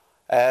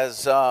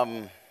As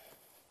they're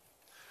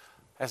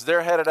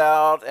headed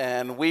out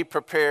and we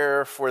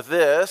prepare for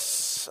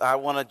this, I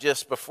want to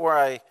just, before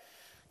I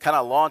kind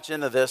of launch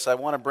into this, I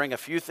want to bring a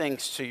few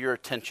things to your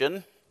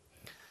attention.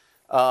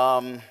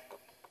 One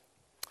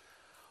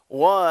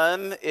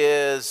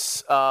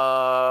is,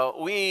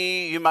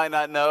 you might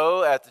not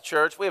know, at the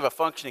church, we have a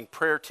functioning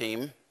prayer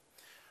team,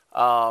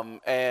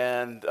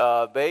 and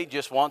they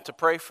just want to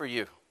pray for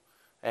you.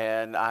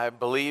 And I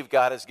believe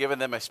God has given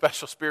them a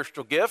special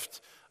spiritual gift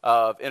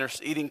of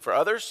interceding for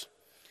others.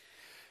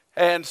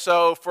 And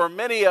so for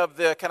many of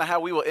the kind of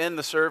how we will end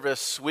the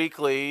service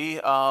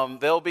weekly,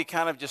 they'll be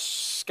kind of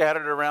just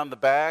scattered around the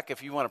back.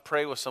 If you want to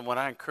pray with someone,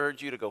 I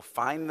encourage you to go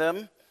find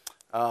them.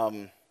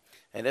 And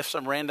if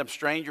some random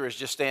stranger is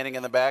just standing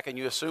in the back and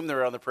you assume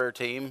they're on the prayer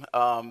team,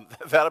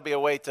 that'll be a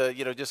way to,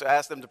 just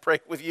ask them to pray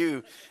with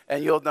you,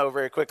 and you'll know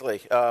very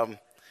quickly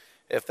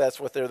if that's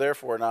what they're there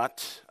for or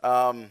not.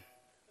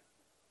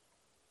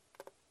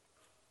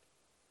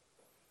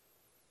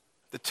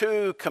 The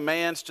two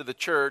commands to the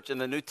church in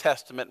the New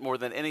Testament more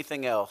than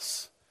anything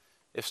else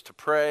is to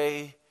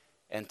pray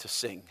and to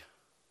sing.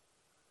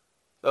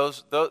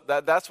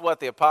 That's what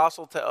the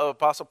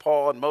Apostle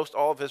Paul and most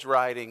all of his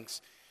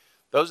writings,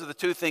 those are the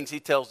two things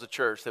he tells the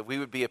church, that we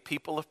would be a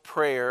people of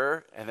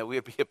prayer and that we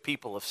would be a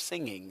people of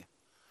singing.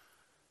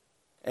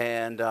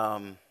 And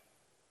I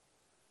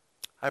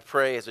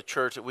pray as a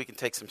church that we can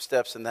take some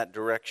steps in that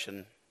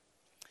direction.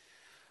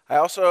 I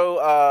also,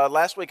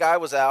 last week I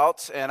was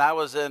out and I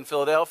was in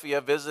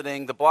Philadelphia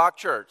visiting the Block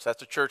Church.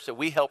 That's a church that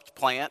we helped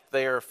plant.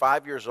 They are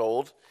 5 years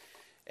old,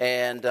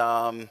 and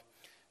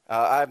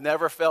I've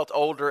never felt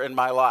older in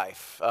my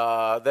life.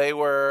 They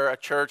were a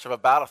church of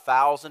about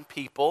 1,000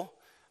 people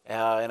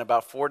in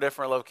about 4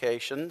 different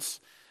locations,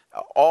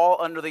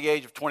 all under the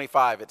age of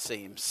 25, it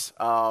seems.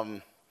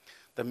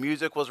 The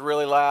music was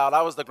really loud.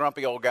 I was the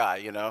grumpy old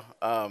guy,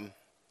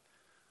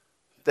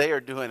 They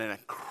are doing an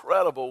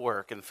incredible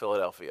work in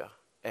Philadelphia.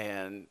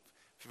 And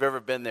if you've ever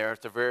been there,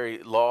 it's a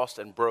very lost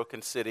and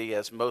broken city,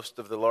 as most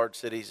of the large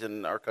cities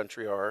in our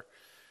country are.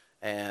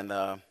 And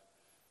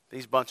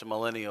these bunch of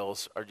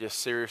millennials are just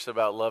serious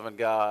about loving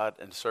God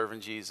and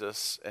serving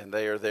Jesus, and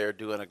they are there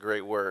doing a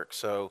great work.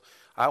 So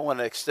I want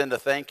to extend a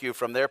thank you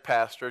from their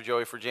pastor,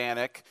 Joey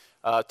Furjanic,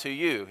 to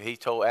you. He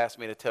asked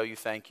me to tell you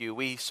thank you.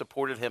 We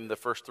supported him the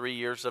first 3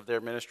 years of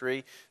their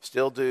ministry,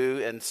 still do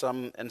in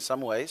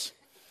some ways.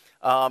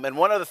 And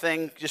one other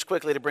thing, just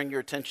quickly to bring your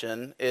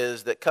attention,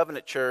 is that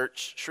Covenant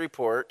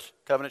Shreveport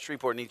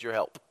needs your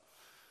help.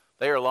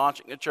 They are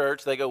launching a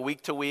church. They go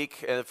week to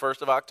week on the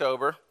 1st of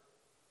October.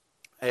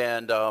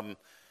 And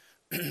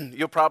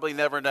you'll probably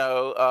never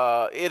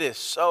know. It is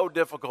so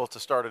difficult to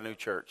start a new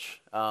church.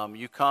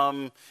 You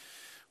come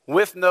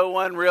with no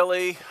one,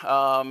 really.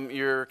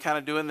 You're kind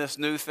of doing this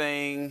new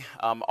thing.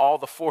 All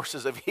the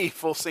forces of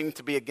evil seem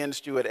to be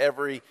against you at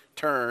every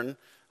turn.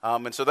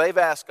 And so they've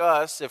asked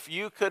us if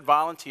you could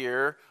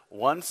volunteer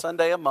one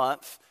Sunday a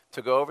month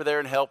to go over there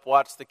and help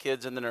watch the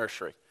kids in the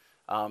nursery.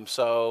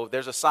 So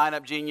there's a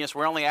sign-up genius.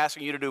 We're only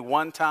asking you to do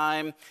one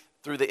time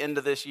through the end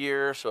of this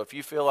year. So if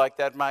you feel like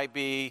that might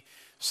be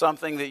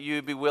something that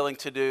you'd be willing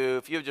to do,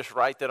 if you just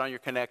write that on your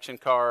connection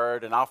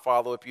card, and I'll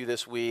follow up you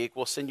this week.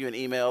 We'll send you an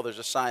email. There's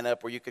a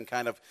sign-up where you can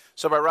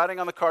so by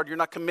writing on the card, you're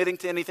not committing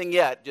to anything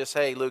yet. Just,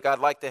 hey, Luke, I'd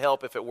like to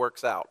help if it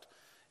works out.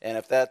 And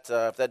if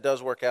that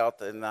does work out,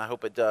 then I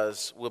hope it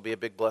does, will be a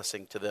big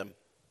blessing to them.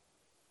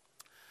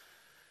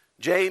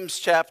 James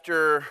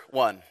chapter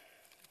 1.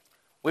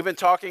 We've been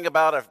talking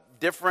about a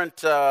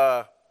different,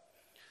 I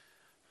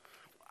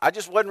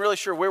just wasn't really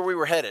sure where we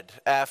were headed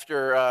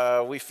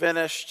after we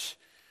finished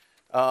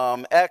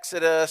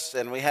Exodus,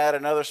 and we had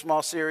another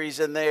small series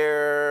in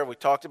there. We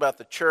talked about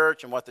the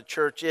church and what the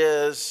church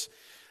is.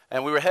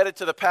 And we were headed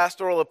to the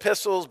pastoral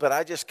epistles, but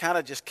I just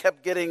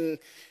kept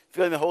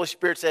feeling the Holy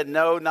Spirit said,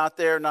 no, not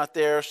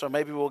there. So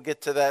maybe we'll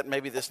get to that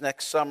maybe this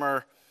next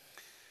summer.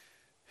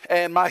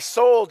 And my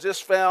soul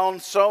just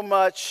found so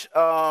much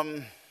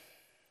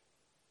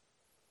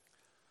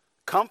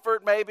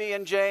comfort maybe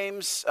in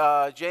James.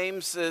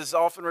 James is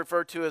often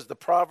referred to as the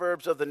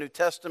Proverbs of the New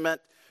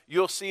Testament.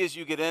 You'll see as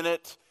you get in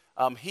it,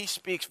 he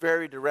speaks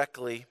very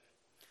directly.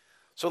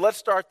 So let's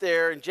start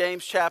there in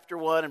James chapter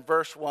 1 and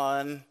verse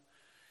 1.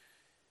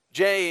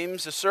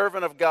 James, a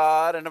servant of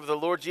God and of the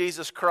Lord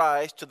Jesus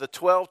Christ, to the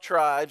 12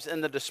 tribes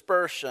in the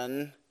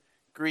dispersion,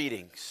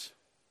 greetings.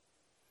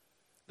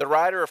 The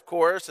writer, of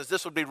course, as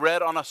this would be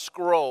read on a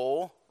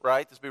scroll,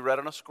 right? This would be read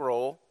on a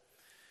scroll.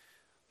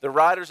 The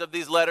writers of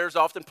these letters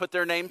often put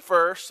their name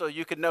first so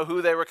you could know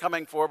who they were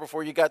coming for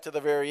before you got to the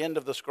very end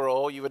of the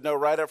scroll. You would know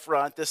right up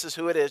front, this is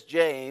who it is,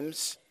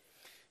 James.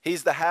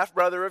 He's the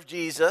half-brother of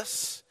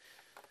Jesus.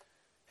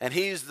 And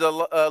he's the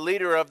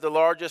leader of the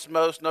largest,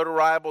 most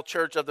notoriable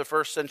church of the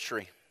first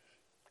century.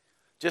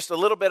 Just a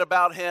little bit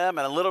about him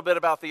and a little bit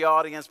about the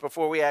audience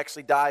before we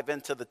actually dive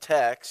into the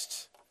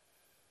text.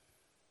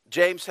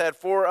 James had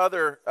 4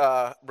 other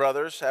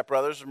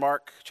half-brothers.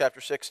 Mark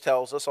chapter 6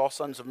 tells us, all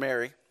sons of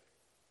Mary.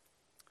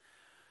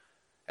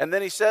 And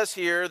then he says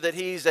here that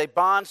he's a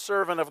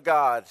bondservant of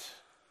God.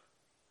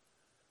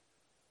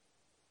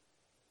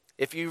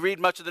 If you read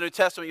much of the New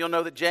Testament, you'll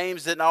know that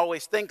James didn't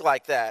always think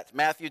like that.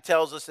 Matthew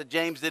tells us that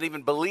James didn't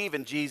even believe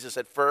in Jesus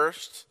at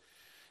first.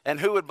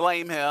 And who would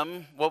blame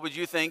him? What would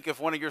you think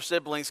if one of your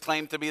siblings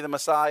claimed to be the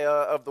Messiah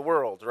of the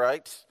world,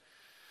 right?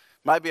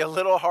 Might be a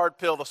little hard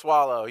pill to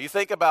swallow. You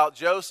think about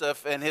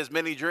Joseph and his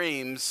many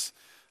dreams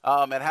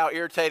and how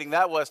irritating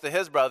that was to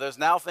his brothers.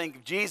 Now think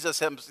of Jesus,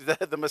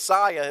 the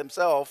Messiah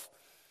himself,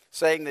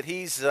 saying that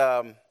he's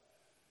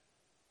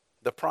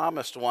the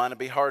promised one. It'd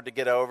be hard to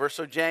get over.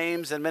 So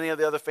James and many of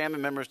the other family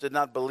members did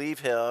not believe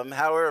him.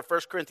 However,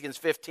 1 Corinthians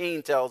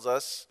 15 tells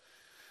us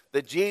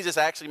that Jesus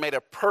actually made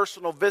a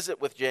personal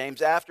visit with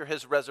James after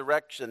his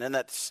resurrection in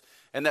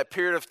that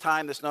period of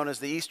time that's known as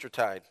the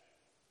Eastertide.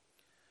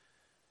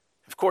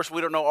 Of course,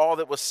 we don't know all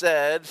that was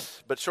said,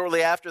 but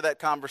shortly after that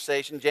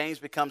conversation, James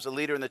becomes a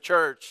leader in the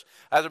church.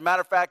 As a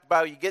matter of fact,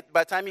 by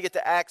the time you get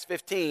to Acts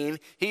 15,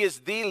 he is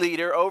the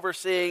leader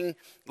overseeing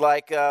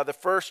the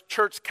first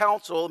church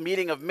council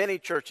meeting of many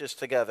churches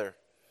together.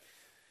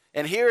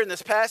 And here in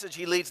this passage,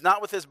 he leads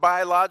not with his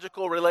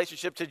biological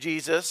relationship to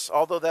Jesus,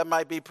 although that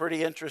might be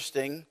pretty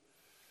interesting,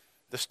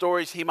 the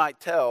stories he might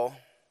tell,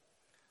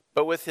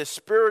 but with his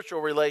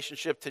spiritual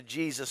relationship to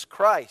Jesus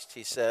Christ,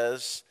 he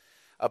says,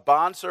 a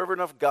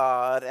bondservant of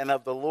God and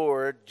of the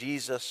Lord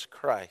Jesus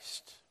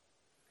Christ.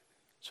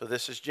 So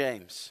this is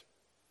James.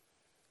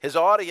 His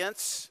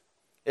audience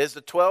is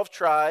the 12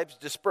 tribes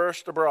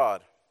dispersed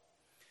abroad.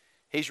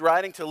 He's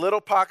writing to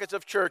little pockets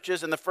of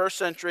churches in the first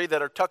century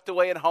that are tucked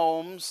away in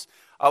homes,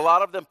 a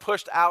lot of them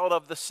pushed out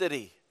of the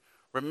city.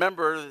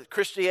 Remember,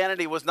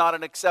 Christianity was not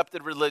an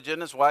accepted religion.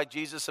 That's why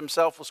Jesus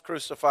himself was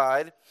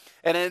crucified.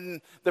 And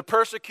then the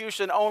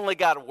persecution only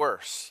got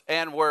worse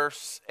and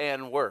worse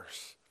and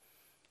worse.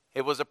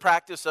 It was a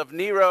practice of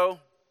Nero,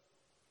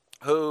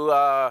 who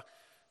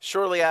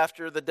shortly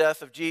after the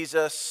death of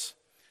Jesus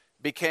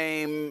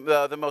became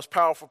the most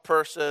powerful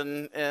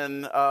person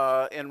in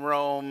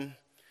Rome.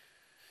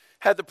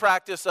 Had the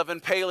practice of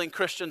impaling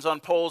Christians on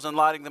poles and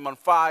lighting them on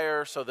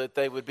fire so that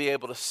they would be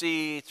able to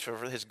see,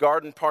 for his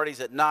garden parties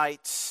at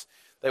nights.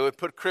 They would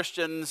put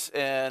Christians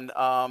in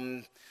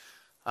the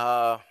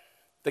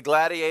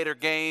gladiator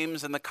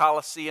games in the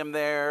Colosseum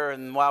there,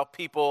 and while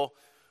people,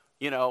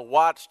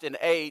 watched and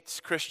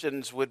ate,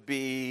 Christians would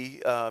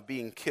be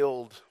being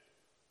killed.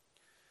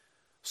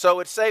 So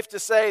it's safe to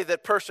say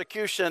that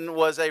persecution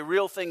was a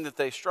real thing that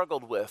they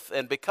struggled with,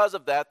 and because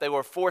of that, they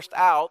were forced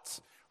out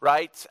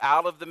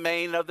of the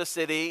main of the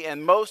city,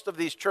 and most of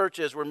these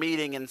churches were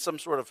meeting in some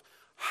sort of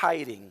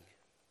hiding.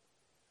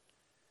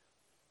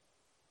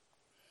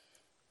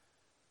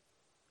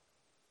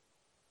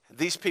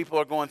 These people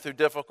are going through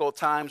difficult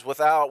times with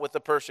the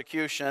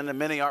persecution, and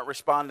many aren't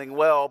responding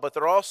well, but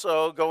they're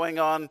also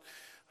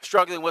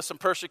struggling with some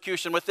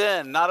persecution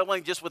within, not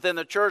only just within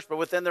the church, but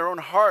within their own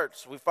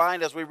hearts. We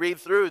find as we read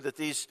through that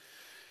this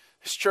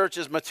church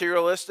is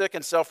materialistic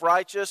and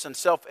self-righteous and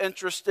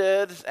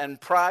self-interested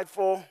and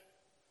prideful.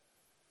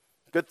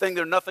 Good thing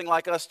they're nothing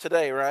like us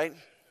today, right?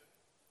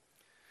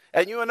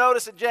 And you will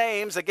notice that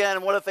James,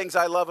 again, one of the things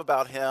I love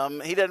about him,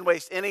 he didn't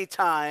waste any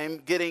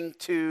time getting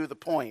to the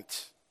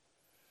point.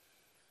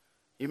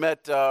 You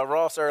met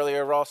Ross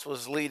earlier. Ross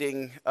was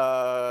helping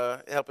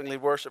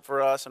lead worship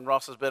for us, and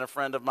Ross has been a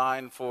friend of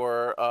mine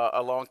for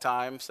a long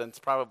time, since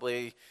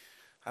probably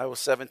I was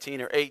 17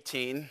 or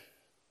 18.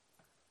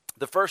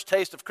 The first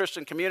taste of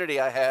Christian community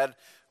I had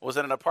was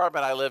in an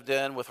apartment I lived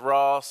in with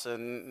Ross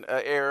and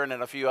Aaron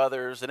and a few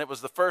others, and it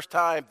was the first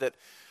time that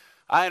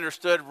I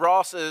understood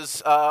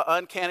Ross's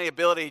uncanny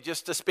ability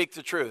just to speak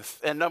the truth,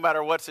 and no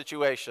matter what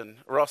situation.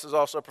 Ross is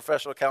also a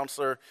professional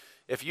counselor.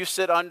 If you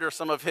sit under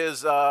some of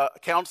his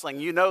counseling,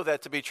 you know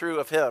that to be true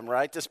of him,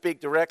 right? To speak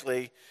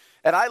directly.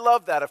 And I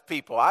love that of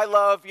people. I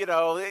love,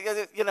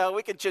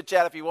 we can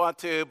chit-chat if you want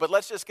to, but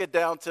let's just get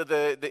down to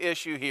the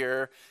issue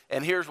here,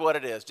 and here's what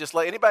it is. Just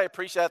let anybody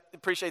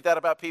appreciate that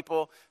about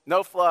people.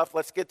 No fluff.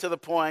 Let's get to the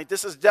point.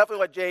 This is definitely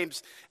what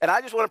James, and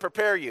I just want to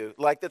prepare you.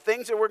 Like the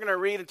things that we're going to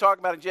read and talk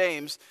about in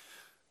James,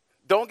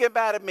 don't get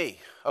mad at me,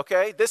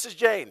 okay? This is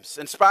James,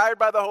 inspired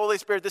by the Holy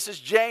Spirit. This is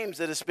James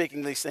that is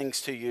speaking these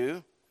things to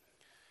you.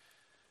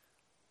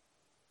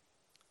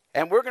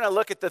 And we're going to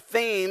look at the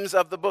themes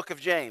of the book of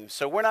James.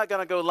 So we're not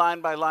going to go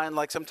line by line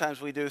like sometimes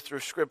we do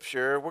through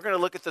Scripture. We're going to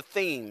look at the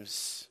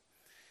themes.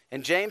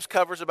 And James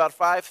covers about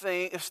 5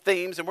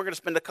 themes, and we're going to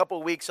spend a couple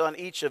of weeks on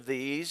each of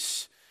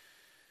these.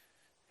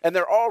 And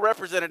they're all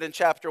represented in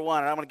chapter 1,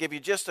 and I'm going to give you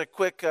just a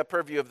quick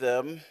purview of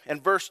them. In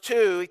verse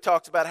 2, he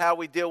talks about how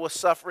we deal with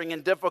suffering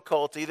and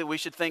difficulty, that we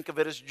should think of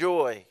it as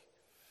joy.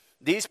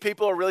 These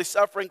people are really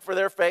suffering for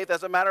their faith.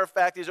 As a matter of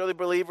fact, these early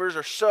believers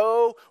are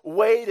so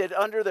weighted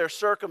under their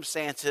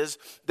circumstances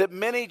that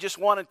many just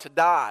wanted to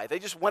die. They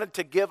just wanted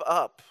to give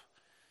up.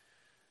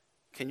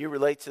 Can you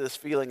relate to this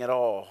feeling at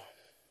all?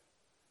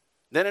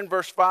 Then in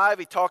verse 5,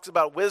 he talks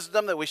about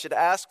wisdom, that we should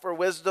ask for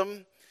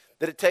wisdom,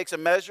 that it takes a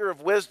measure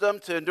of wisdom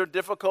to endure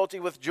difficulty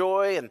with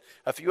joy. And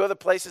a few other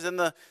places in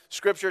the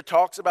Scripture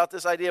talks about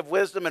this idea of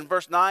wisdom. In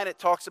verse 9, it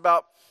talks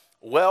about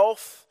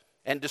wealth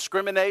and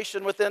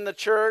discrimination within the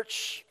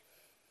church.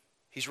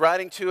 He's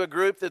writing to a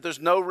group that there's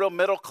no real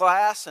middle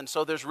class, and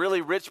so there's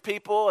really rich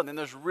people, and then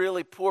there's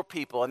really poor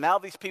people. And now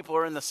these people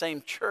are in the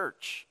same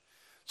church.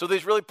 So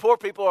these really poor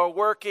people are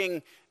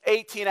working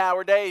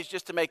 18-hour days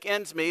just to make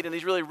ends meet, and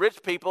these really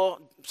rich people,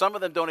 some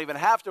of them don't even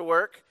have to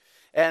work.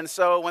 And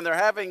so when they're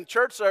having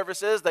church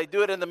services, they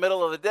do it in the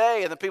middle of the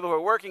day, and the people who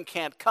are working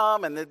can't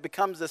come, and it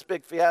becomes this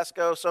big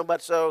fiasco, so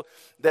much so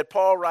that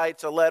Paul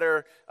writes a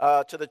letter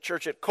to the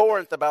church at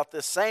Corinth about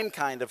this same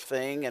kind of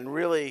thing, and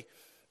really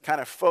kind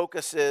of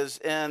focuses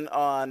in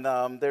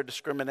on their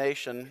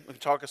discrimination. We can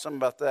talk some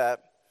about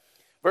that.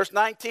 Verse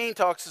 19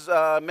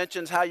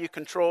 mentions how you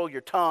control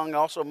your tongue,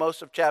 also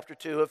most of chapter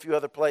 2, a few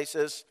other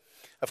places.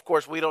 Of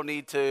course, we don't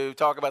need to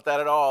talk about that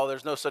at all.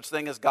 There's no such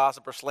thing as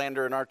gossip or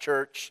slander in our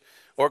church,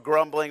 or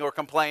grumbling or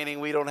complaining.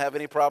 We don't have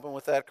any problem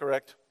with that,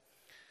 correct?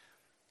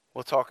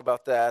 We'll talk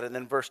about that. And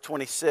then verse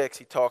 26,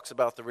 he talks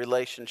about the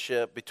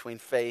relationship between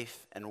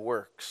faith and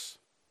works.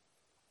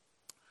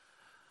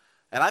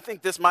 And I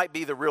think this might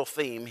be the real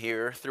theme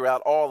here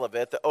throughout all of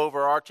it. The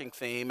overarching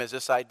theme is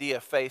this idea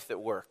of faith that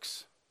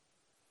works.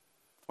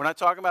 We're not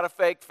talking about a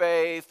fake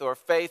faith or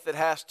faith that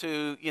has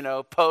to,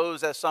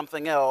 pose as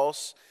something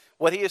else.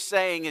 What he is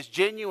saying is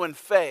genuine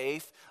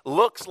faith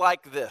looks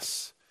like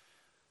this.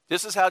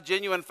 This is how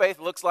genuine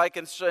faith looks like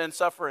in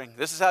suffering.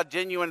 This is how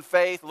genuine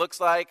faith looks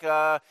like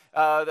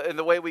in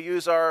the way we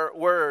use our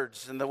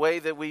words and the way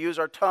that we use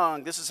our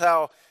tongue. This is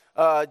how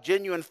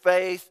genuine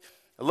faith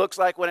looks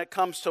like when it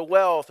comes to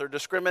wealth or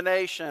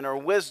discrimination or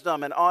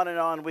wisdom, and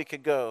on we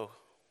could go.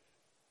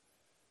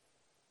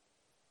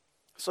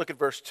 Let's look at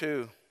verse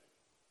 2.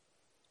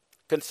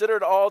 Consider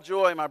it all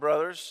joy, my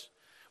brothers,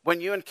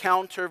 when you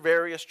encounter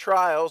various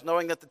trials,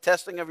 knowing that the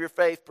testing of your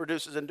faith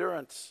produces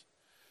endurance.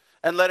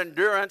 And let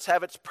endurance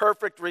have its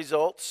perfect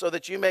results, so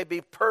that you may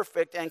be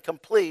perfect and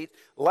complete,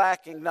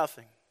 lacking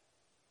nothing.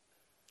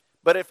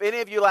 But if any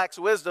of you lacks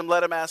wisdom,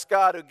 let him ask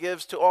God, who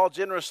gives to all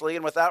generously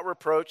and without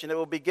reproach, and it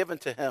will be given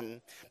to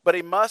him. But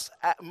he must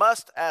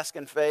ask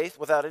in faith,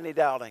 without any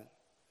doubting.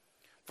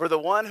 For the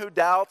one who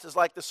doubts is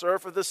like the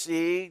surf of the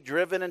sea,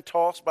 driven and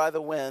tossed by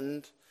the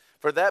wind.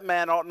 For that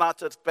man ought not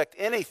to expect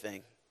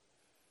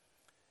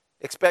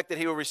that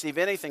he will receive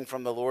anything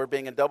from the Lord,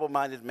 being a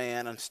double-minded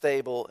man,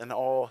 unstable in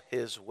all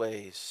his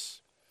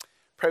ways.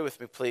 Pray with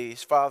me,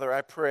 please. Father,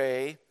 I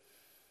pray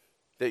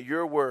that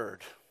your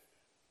word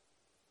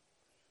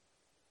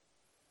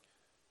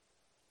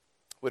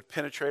would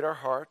penetrate our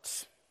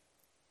hearts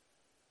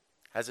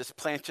as it's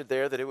planted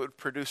there, that it would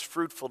produce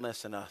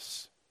fruitfulness in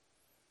us.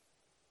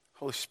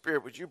 Holy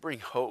Spirit, would you bring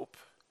hope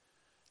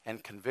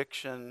and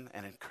conviction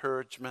and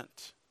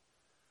encouragement?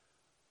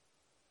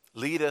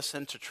 Lead us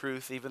into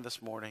truth even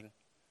this morning.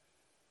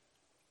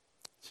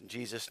 It's in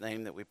Jesus'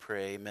 name that we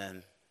pray,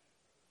 amen.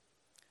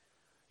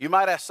 You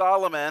might ask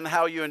Solomon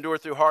how you endure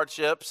through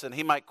hardships, and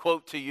he might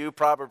quote to you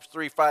Proverbs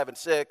 3, 5, and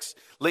 6.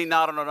 Lean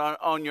not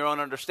on your own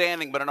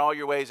understanding, but in all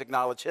your ways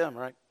acknowledge him,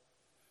 right?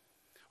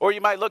 Or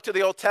you might look to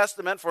the Old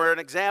Testament for an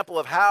example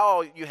of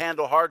how you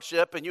handle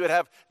hardship, and you would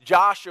have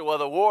Joshua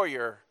the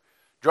warrior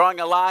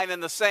drawing a line in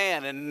the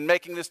sand and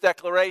making this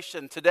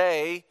declaration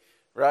today,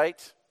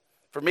 right?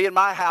 For me and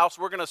my house,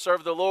 we're going to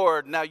serve the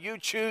Lord. Now you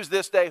choose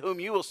this day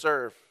whom you will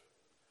serve.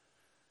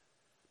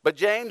 But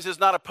James is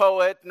not a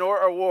poet nor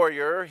a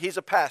warrior. He's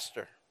a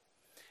pastor.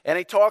 And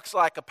he talks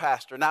like a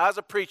pastor. Now, as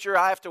a preacher,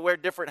 I have to wear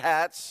different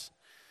hats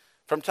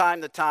from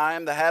time to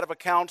time. The hat of a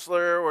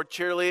counselor or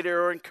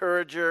cheerleader or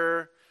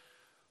encourager.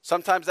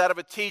 Sometimes that of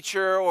a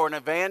teacher or an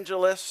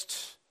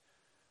evangelist.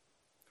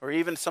 Or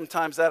even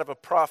sometimes that of a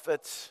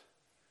prophet,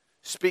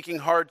 speaking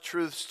hard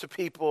truths to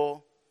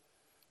people.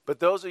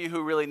 But those of you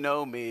who really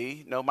know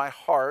me, know my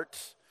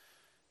heart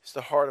is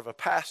the heart of a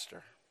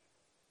pastor.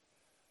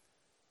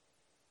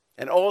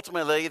 And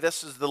ultimately,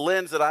 this is the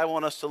lens that I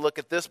want us to look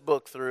at this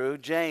book through.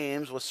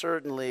 James was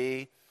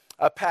certainly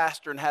a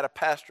pastor and had a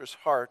pastor's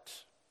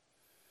heart.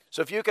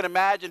 So if you can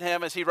imagine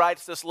him as he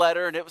writes this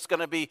letter, and it was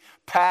going to be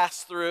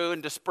passed through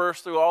and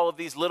dispersed through all of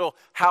these little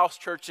house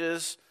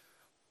churches,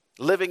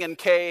 living in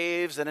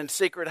caves and in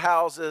secret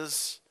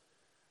houses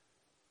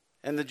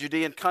in the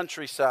Judean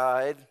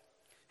countryside.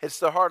 It's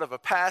the heart of a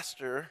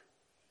pastor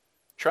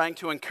trying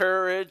to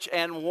encourage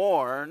and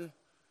warn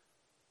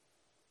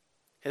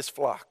his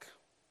flock.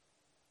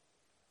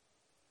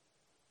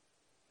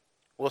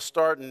 We'll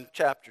start in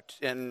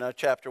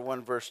chapter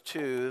 1, verse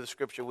 2, the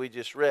scripture we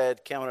just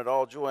read. Count it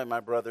all joy, my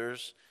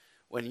brothers,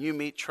 when you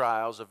meet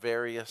trials of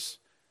various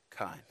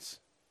kinds.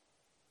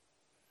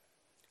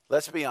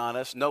 Let's be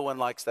honest, no one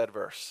likes that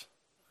verse.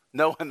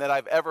 No one that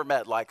I've ever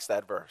met likes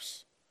that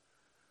verse.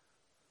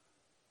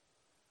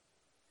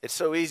 It's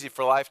so easy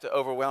for life to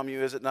overwhelm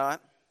you, is it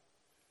not?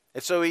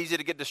 It's so easy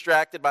to get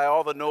distracted by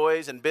all the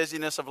noise and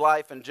busyness of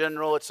life in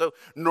general. It's so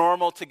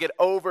normal to get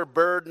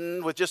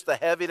overburdened with just the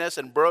heaviness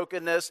and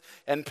brokenness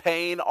and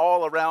pain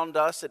all around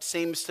us. It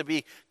seems to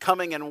be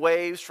coming in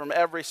waves from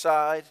every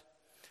side.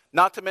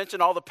 Not to mention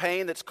all the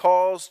pain that's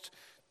caused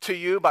to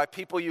you by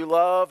people you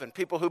love and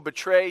people who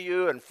betray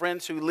you and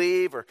friends who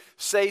leave or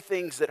say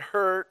things that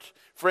hurt,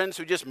 friends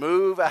who just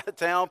move out of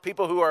town,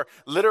 people who are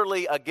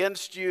literally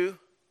against you.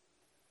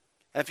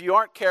 And if you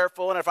aren't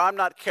careful, and if I'm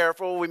not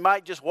careful, we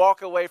might just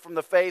walk away from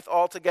the faith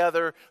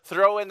altogether,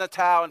 throw in the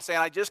towel and say,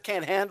 I just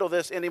can't handle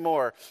this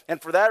anymore.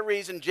 And for that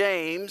reason,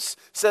 James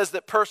says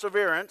that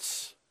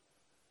perseverance,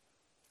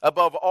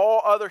 above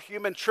all other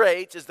human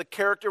traits, is the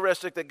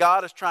characteristic that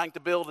God is trying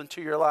to build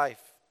into your life.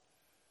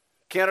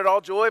 Count it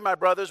all joy, my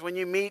brothers, when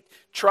you meet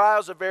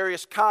trials of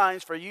various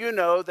kinds, for you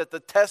know that the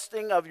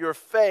testing of your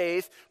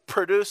faith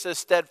produces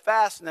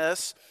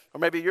steadfastness, or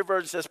maybe your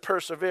version says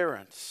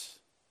perseverance.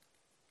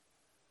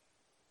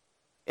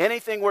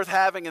 Anything worth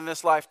having in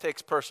this life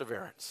takes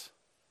perseverance.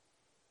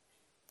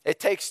 It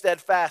takes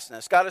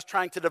steadfastness. God is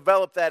trying to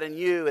develop that in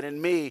you and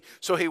in me.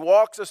 So he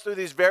walks us through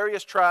these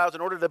various trials in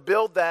order to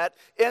build that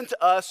into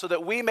us so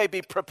that we may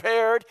be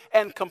prepared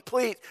and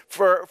complete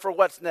for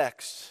what's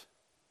next.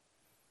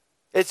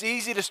 It's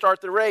easy to start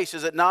the race,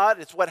 is it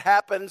not? It's what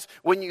happens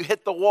when you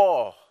hit the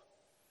wall.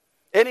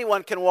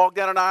 Anyone can walk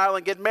down an aisle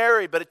and get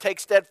married, but it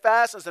takes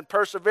steadfastness and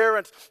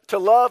perseverance to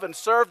love and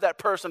serve that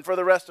person for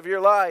the rest of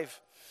your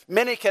life.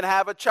 Many can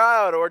have a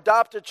child or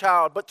adopt a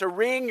child, but to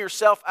wring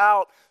yourself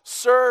out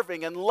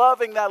serving and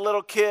loving that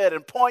little kid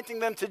and pointing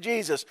them to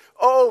Jesus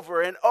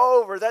over and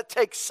over, that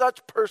takes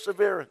such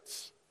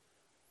perseverance.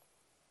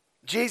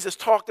 Jesus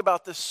talked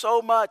about this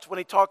so much when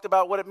he talked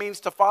about what it means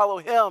to follow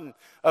him,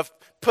 of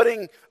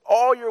putting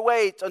all your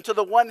weight onto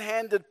the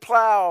one-handed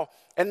plow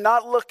and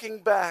not looking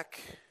back.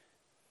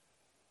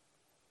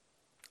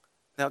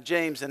 Now,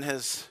 James, in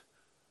his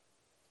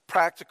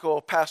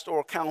practical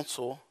pastoral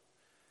counsel,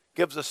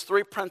 gives us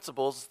 3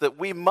 principles that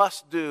we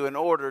must do in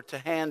order to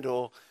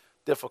handle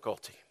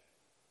difficulty.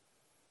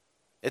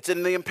 It's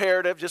in the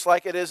imperative, just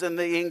like it is in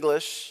the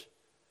English.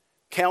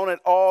 Count it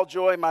all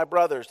joy, my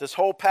brothers. This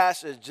whole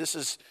passage, this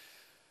is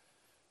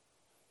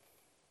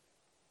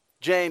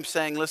James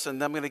saying, listen,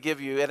 I'm going to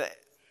give you it.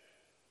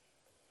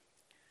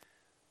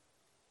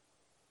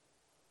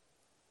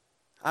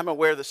 I'm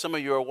aware that some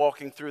of you are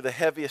walking through the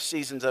heaviest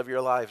seasons of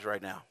your lives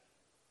right now.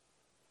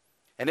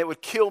 And it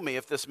would kill me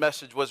if this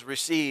message was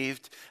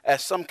received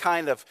as some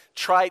kind of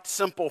trite,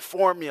 simple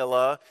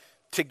formula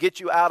to get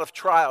you out of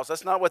trials.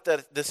 That's not what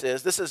this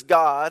is. This is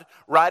God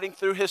writing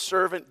through his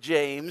servant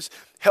James,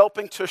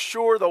 helping to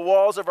assure the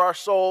walls of our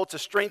soul, to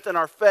strengthen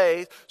our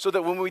faith, so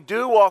that when we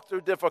do walk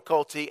through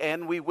difficulty,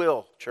 and we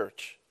will,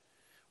 church,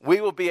 we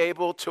will be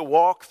able to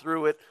walk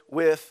through it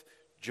with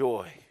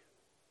joy.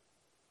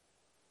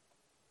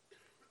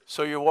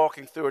 So you're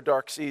walking through a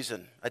dark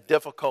season, a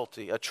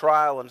difficulty, a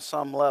trial on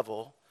some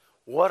level.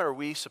 What are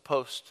we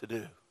supposed to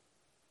do?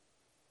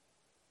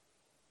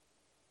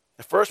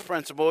 The first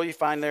principle you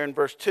find there in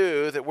verse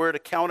 2, that we're to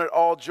count it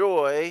all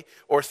joy,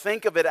 or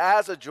think of it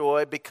as a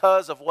joy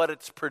because of what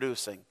it's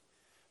producing.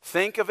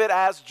 Think of it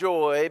as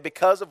joy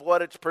because of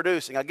what it's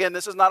producing. Again,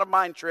 this is not a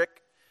mind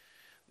trick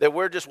that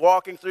we're just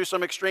walking through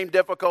some extreme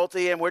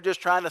difficulty and we're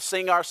just trying to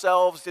sing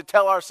ourselves, to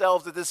tell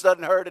ourselves that this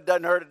doesn't hurt, it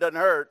doesn't hurt, it doesn't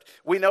hurt.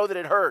 We know that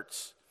it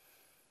hurts.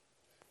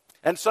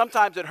 And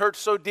sometimes it hurts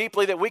so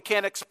deeply that we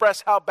can't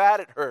express how bad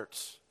it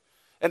hurts.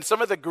 And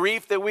some of the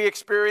grief that we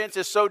experience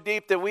is so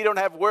deep that we don't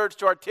have words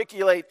to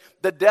articulate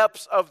the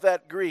depths of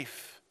that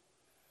grief.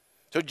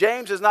 So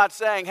James is not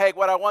saying, hey,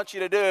 what I want you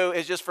to do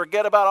is just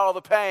forget about all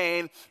the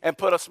pain and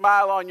put a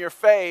smile on your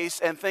face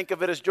and think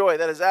of it as joy.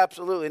 That is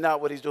absolutely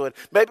not what he's doing.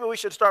 Maybe we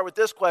should start with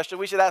this question.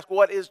 We should ask,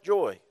 what is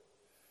joy?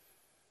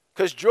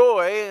 Because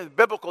joy, the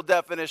biblical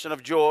definition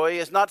of joy,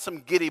 is not some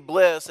giddy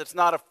bliss. It's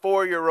not a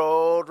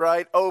 4-year-old,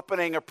 right,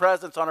 opening her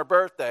presents on her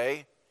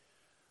birthday.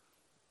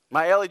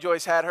 My Ellie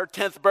Joyce had her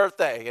 10th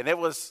birthday,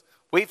 and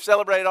we've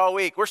celebrated all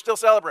week. We're still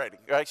celebrating,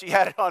 right? She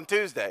had it on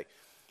Tuesday.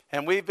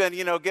 And we've been,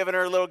 giving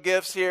her little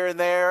gifts here and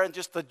there, and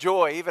just the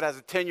joy, even as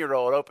a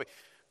 10-year-old, opening.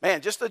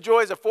 Man, just the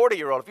joy as a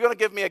 40-year-old. If you want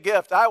to give me a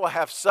gift, I will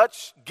have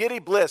such giddy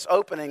bliss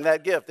opening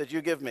that gift that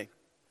you give me.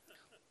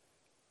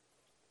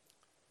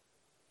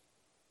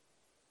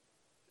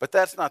 But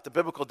that's not the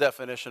biblical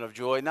definition of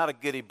joy, not a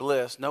giddy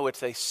bliss. No,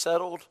 it's a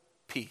settled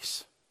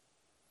peace.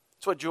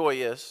 That's what joy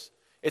is.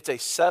 It's a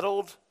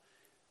settled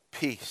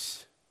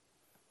peace.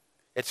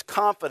 It's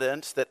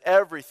confidence that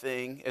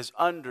everything is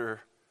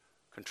under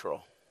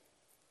control.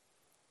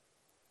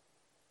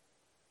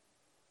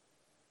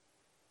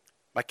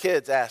 My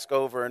kids ask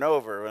over and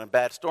over when a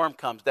bad storm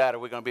comes, Dad, are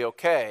we going to be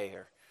okay?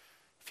 Or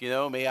if you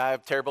know me, I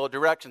have terrible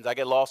directions. I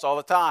get lost all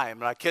the time.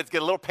 And my kids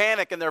get a little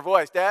panic in their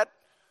voice. Dad,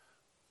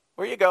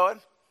 where are you going?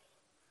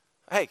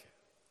 Hey,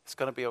 it's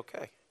going to be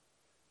okay.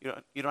 You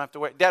don't have to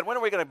worry. Dad, when are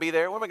we going to be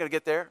there? When are we going to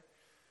get there?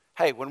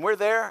 Hey, when we're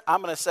there,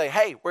 I'm going to say,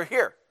 hey, we're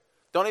here.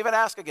 Don't even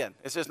ask again.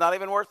 It's just not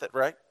even worth it,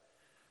 right?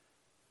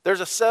 There's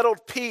a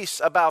settled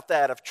peace about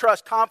that, of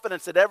trust,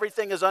 confidence that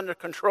everything is under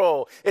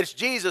control. It's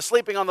Jesus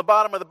sleeping on the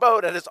bottom of the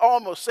boat and it's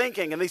almost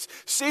sinking. And these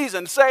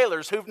seasoned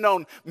sailors who've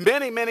known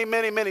many, many,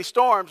 many, many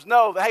storms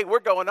know that, hey, we're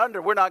going under.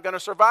 We're not going to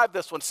survive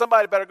this one.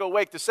 Somebody better go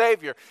wake the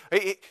Savior.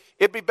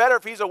 It'd be better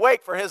if he's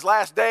awake for his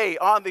last day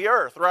on the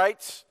earth,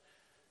 right?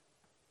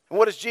 And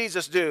what does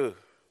Jesus do?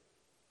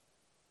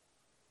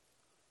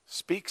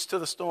 Speaks to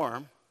the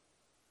storm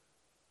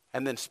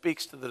and then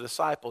speaks to the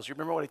disciples. You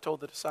remember what he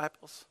told the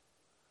disciples?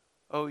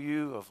 Oh,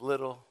 you of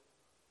little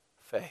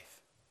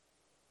faith.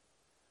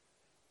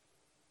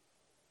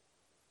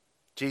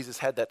 Jesus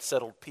had that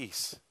settled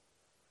peace.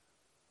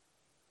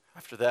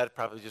 After that,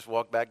 probably just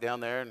walked back down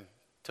there and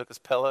took his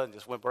Pella and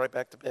just went right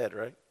back to bed,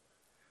 right?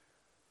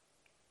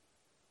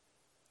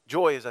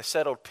 Joy is a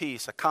settled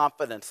peace, a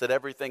confidence that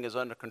everything is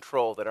under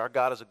control, that our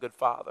God is a good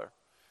Father.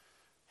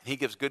 And He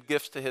gives good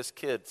gifts to His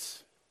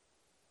kids.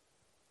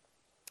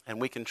 And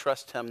we can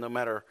trust Him no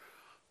matter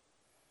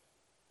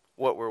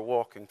what we're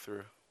walking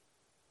through.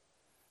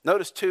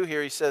 Notice too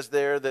here, He says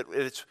there that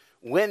it's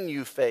when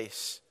you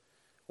face,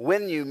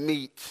 when you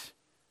meet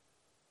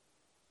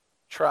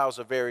trials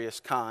of various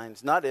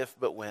kinds, not if,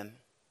 but when.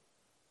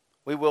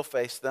 We will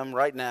face them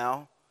right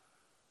now.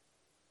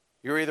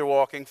 You're either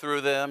walking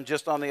through them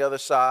just on the other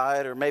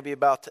side or maybe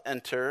about to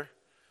enter.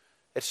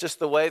 It's just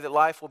the way that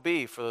life will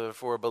be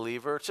for a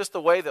believer. It's just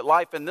the way that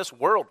life in this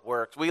world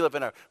works. We live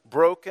in a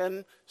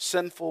broken,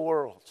 sinful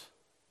world.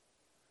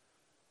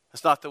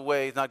 It's not the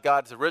way, not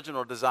God's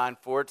original design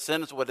for it.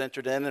 Sin is what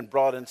entered in and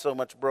brought in so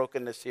much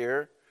brokenness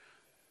here.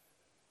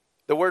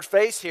 The word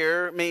face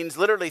here means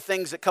literally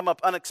things that come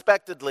up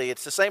unexpectedly.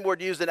 It's the same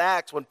word used in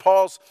Acts when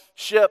Paul's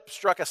ship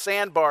struck a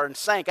sandbar and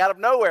sank out of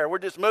nowhere. We're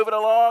just moving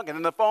along and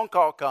then the phone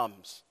call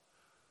comes.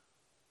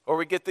 Or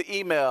we get the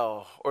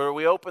email, or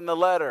we open the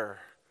letter,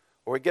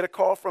 or we get a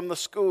call from the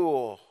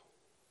school.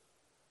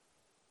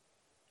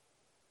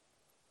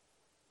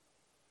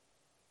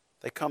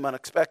 They come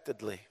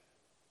unexpectedly.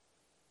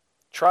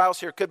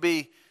 Trials here could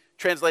be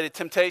translated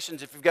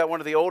temptations. If you've got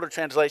one of the older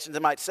translations,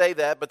 it might say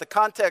that, but the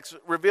context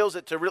reveals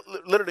it to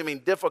literally mean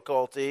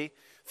difficulty.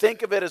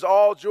 Think of it as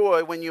all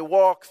joy when you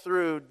walk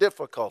through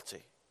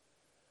difficulty.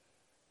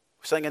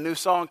 We sang a new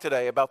song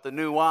today about the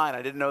new wine.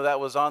 I didn't know that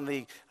was on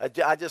the,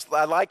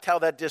 I liked how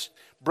that just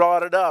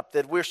brought it up,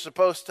 that we're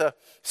supposed to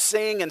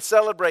sing and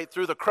celebrate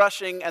through the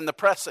crushing and the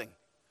pressing.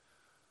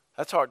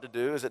 That's hard to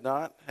do, is it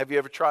not? Have you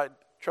ever tried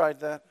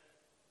that?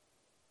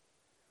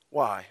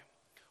 Why?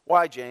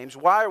 Why, James?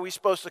 Why are we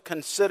supposed to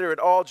consider it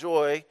all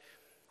joy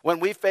when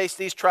we face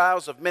these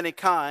trials of many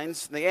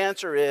kinds? And the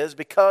answer is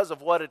because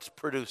of what it's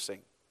producing.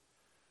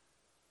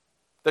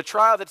 The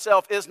trial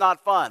itself is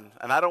not fun,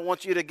 and I don't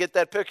want you to get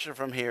that picture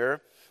from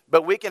here,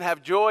 but we can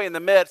have joy in the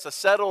midst, a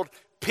settled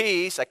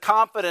peace, a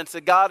confidence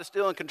that God is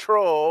still in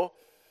control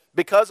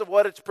because of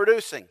what it's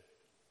producing.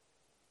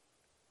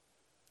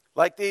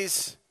 Like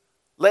these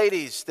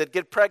ladies that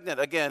get pregnant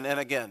again and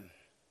again.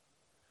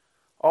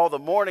 All the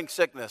morning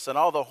sickness and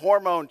all the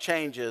hormone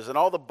changes and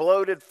all the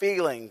bloated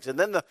feelings and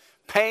then the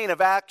pain of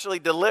actually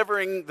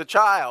delivering the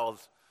child.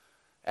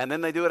 And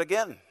then they do it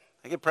again.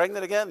 They get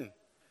pregnant again.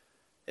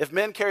 If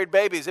men carried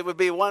babies, it would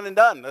be one and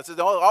done. That's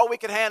all we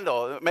can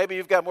handle. Maybe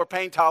you've got more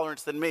pain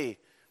tolerance than me.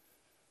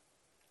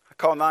 I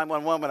call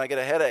 911 when I get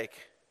a headache.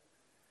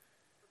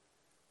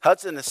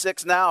 Hudson is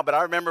 6 now, but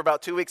I remember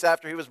about 2 weeks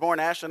after he was born,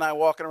 Ashley and I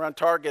walking around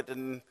Target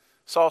and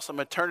saw some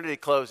maternity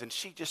clothes, and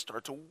she just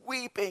starts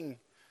weeping.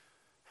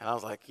 And I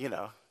was like, you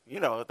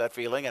know that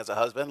feeling as a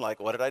husband, like,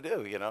 what did I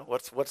do?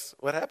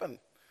 What happened?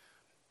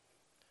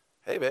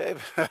 Hey, babe.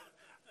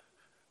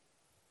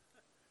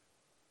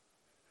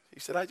 He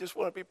said, I just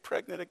want to be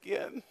pregnant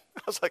again.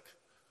 I was like,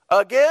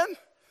 again?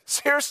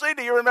 Seriously,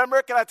 do you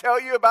remember? Can I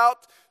tell you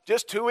about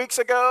just 2 weeks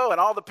ago and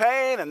all the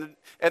pain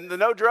and the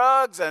no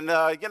drugs and,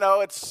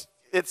 it's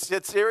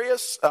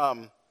serious.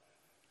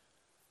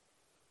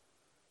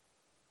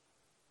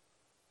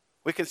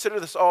 We consider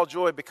this all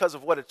joy because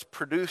of what it's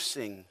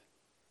producing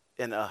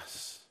in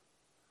us.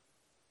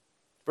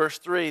 Verse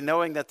 3,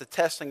 knowing that the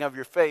testing of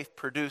your faith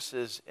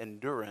produces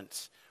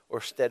endurance or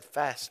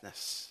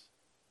steadfastness.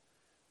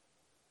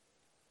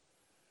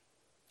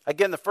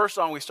 Again, the first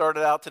song we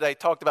started out today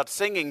talked about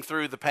singing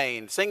through the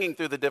pain, singing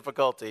through the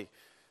difficulty.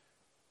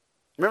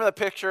 Remember the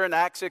picture in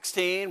Acts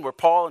 16 where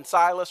Paul and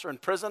Silas are in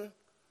prison,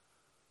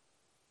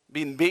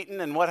 being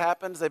beaten, and what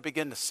happens? They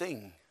begin to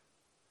sing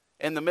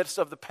in the midst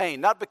of the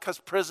pain. Not because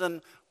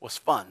prison was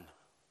fun,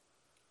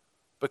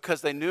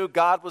 because they knew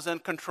God was in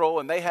control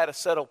and they had a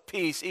settled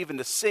peace even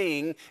to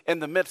sing in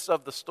the midst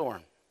of the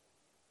storm.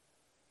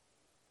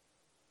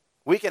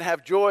 We can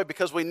have joy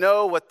because we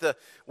know what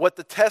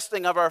the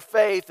testing of our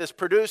faith is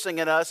producing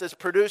in us. It's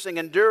producing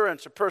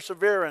endurance or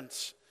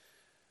perseverance.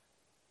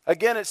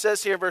 Again, it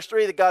says here in verse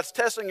 3 that God's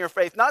testing your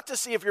faith, not to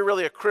see if you're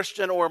really a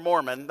Christian or a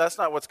Mormon. That's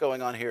not what's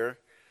going on here.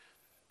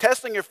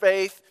 Testing your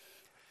faith,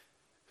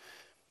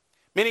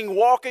 meaning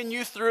walking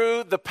you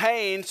through the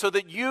pain so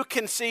that you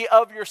can see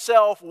of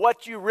yourself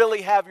what you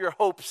really have your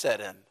hope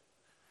set in.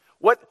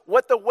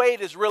 What the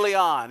weight is really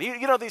on.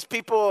 You know these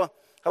people,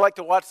 I like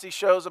to watch these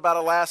shows about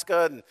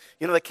Alaska, and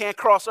they can't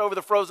cross over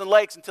the frozen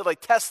lakes until they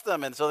test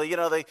them, and so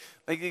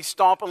they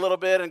stomp a little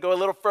bit and go a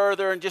little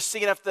further and just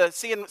seeing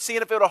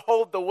if it'll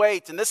hold the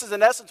weight. And this is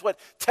in essence what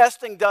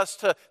testing does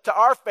to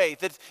our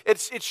faith.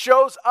 It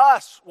shows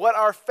us what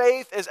our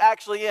faith is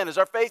actually in. Is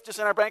our faith just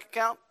in our bank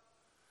account?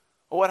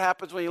 Well, what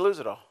happens when you lose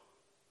it all?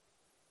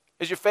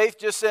 Is your faith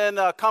just in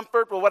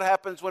comfort? Well, what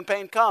happens when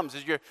pain comes?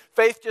 Is your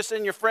faith just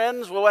in your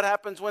friends? Well, what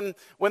happens when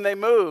they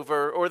move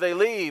or they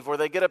leave or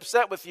they get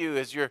upset with you?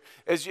 Is your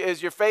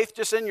faith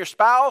just in your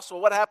spouse?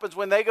 Well, what happens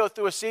when they go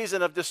through a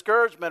season of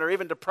discouragement or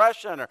even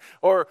depression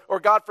or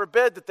God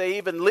forbid that they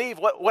even leave?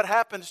 What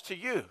happens to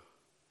you?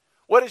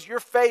 What is your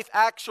faith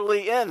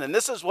actually in? And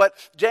this is what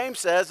James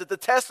says, that the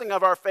testing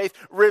of our faith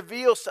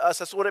reveals to us.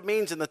 That's what it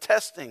means in the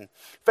testing.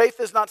 Faith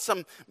is not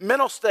some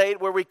mental state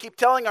where we keep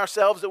telling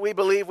ourselves that we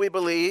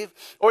believe,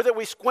 or that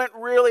we squint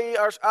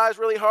our eyes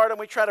really hard and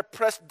we try to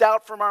press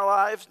doubt from our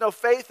lives. No,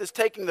 faith is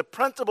taking the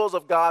principles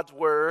of God's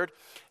word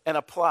and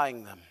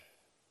applying them.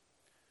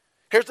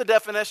 Here's the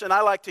definition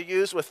I like to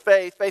use with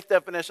faith. Faith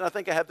definition, I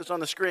think I have this on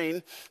the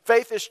screen.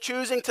 Faith is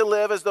choosing to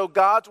live as though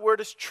God's word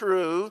is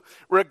true,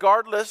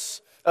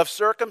 regardless of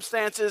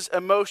circumstances,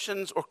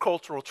 emotions, or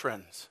cultural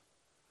trends.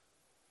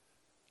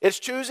 It's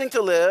choosing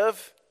to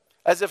live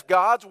as if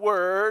God's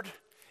word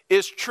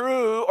is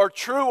true or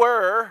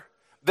truer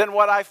than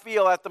what I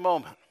feel at the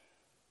moment.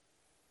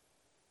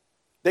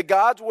 That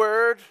God's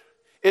word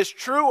is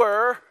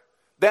truer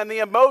than the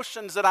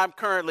emotions that I'm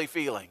currently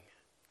feeling.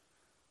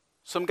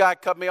 Some guy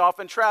cut me off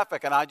in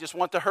traffic and I just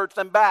want to hurt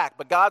them back.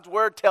 But God's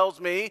word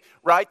tells me,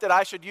 right, that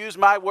I should use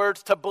my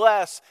words to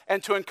bless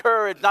and to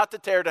encourage, not to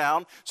tear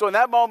down. So in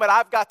that moment,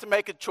 I've got to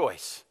make a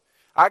choice.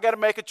 I've got to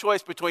make a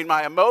choice between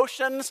my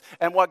emotions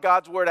and what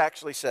God's word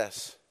actually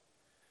says.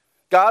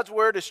 God's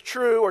word is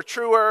true or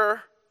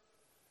truer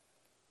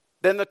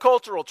than the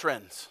cultural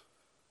trends.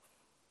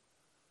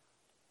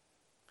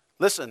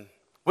 Listen,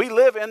 we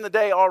live in the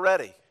day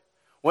already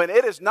when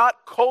it is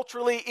not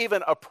culturally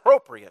even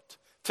appropriate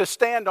to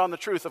stand on the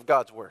truth of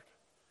God's word.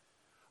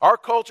 Our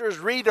culture is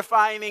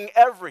redefining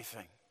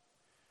everything.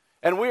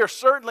 And we are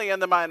certainly in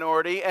the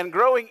minority and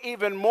growing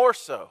even more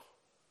so.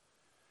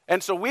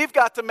 And so we've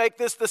got to make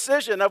this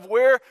decision of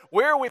where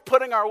are we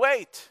putting our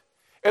weight?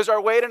 Is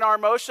our weight in our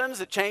emotions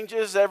that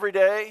changes every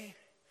day?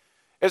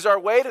 Is our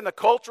weight in the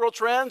cultural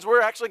trends?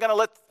 We're actually going to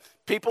let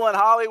people in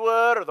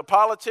Hollywood or the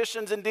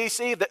politicians in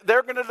D.C.,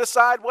 they're going to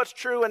decide what's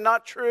true and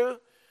not true?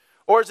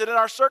 Or is it in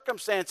our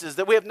circumstances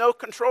that we have no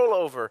control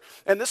over?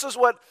 And this is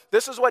what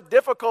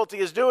difficulty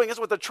is doing. This is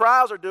what the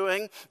trials are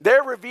doing.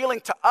 They're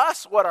revealing to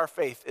us what our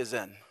faith is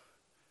in,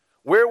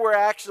 where we're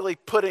actually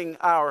putting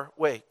our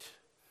weight.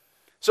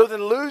 So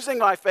then losing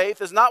my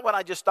faith is not when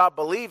I just stop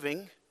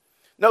believing.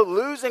 No,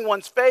 losing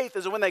one's faith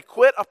is when they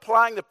quit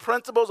applying the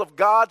principles of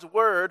God's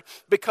word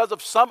because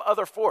of some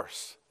other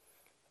force,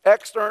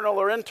 external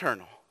or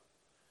internal.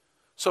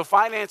 So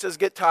finances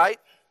get tight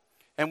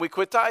and we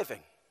quit tithing.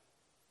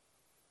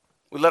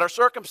 We let our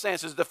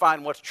circumstances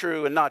define what's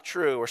true and not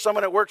true. Or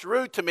someone at work's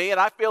rude to me and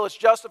I feel it's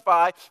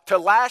justified to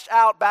lash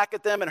out back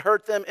at them and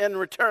hurt them in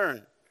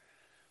return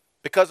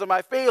because of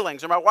my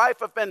feelings. Or my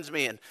wife offends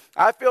me and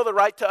I feel the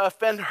right to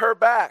offend her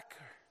back.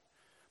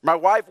 My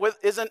wife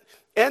isn't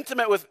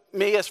intimate with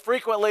me as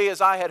frequently as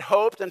I had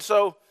hoped, and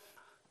so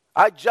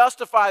I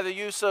justify the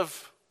use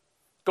of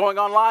going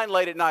online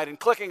late at night and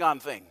clicking on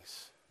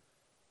things.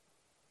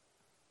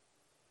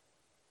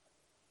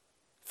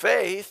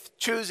 Faith,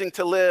 choosing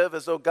to live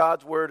as though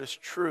God's word is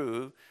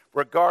true,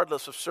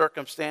 regardless of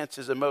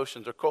circumstances,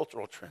 emotions, or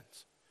cultural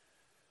trends.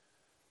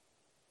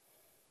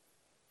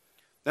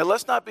 Now,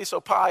 let's not be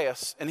so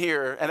pious in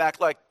here and act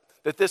like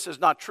that this is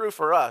not true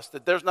for us,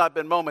 that there's not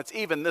been moments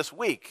even this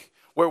week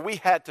where we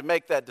had to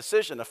make that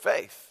decision of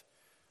faith.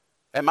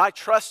 Am I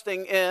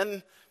trusting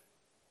in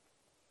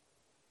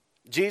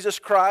Jesus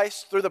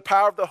Christ through the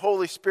power of the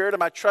Holy Spirit?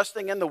 Am I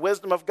trusting in the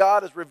wisdom of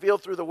God as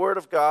revealed through the Word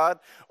of God?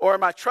 Or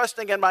am I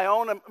trusting in my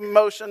own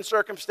emotions,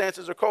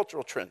 circumstances, or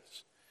cultural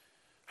trends?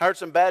 I heard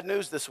some bad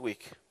news this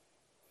week.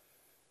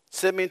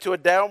 Sent me into a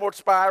downward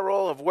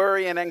spiral of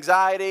worry and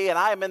anxiety, and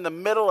I am in the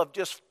middle of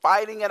just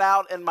fighting it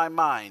out in my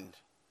mind.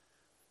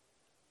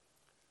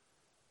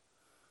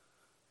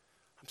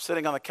 I'm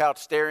sitting on the couch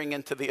staring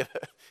into the,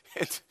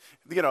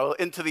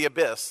 into the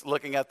abyss,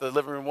 looking at the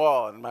living room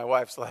wall, and my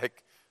wife's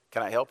like,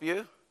 "Can I help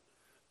you?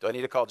 Do I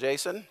need to call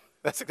Jason?"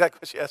 That's exactly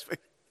what she asked me.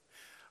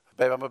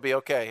 "Babe, I'm going to be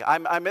okay."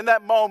 I'm in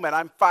that moment.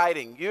 I'm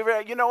fighting.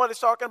 You know what it's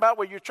talking about?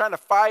 Where you're trying to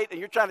fight and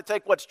you're trying to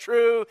take what's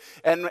true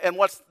and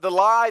what's the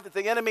lie that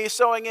the enemy is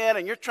sowing in,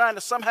 and you're trying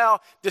to somehow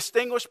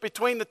distinguish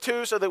between the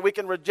two so that we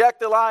can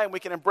reject the lie and we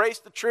can embrace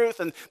the truth.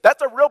 And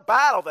that's a real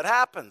battle that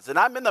happens. And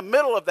I'm in the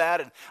middle of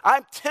that, and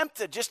I'm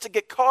tempted just to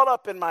get caught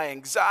up in my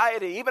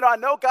anxiety, even though I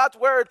know God's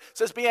word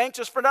says be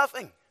anxious for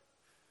nothing.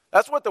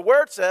 That's what the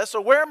word says.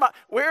 So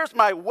where's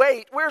my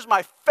weight? Where's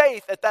my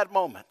faith at that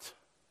moment?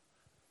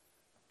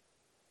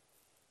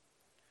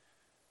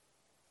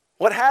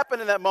 What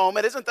happened in that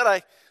moment isn't that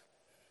I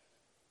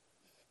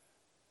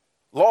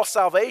lost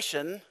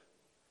salvation.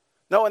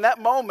 No, in that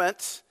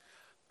moment,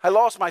 I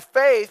lost my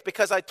faith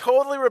because I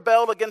totally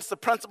rebelled against the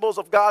principles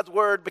of God's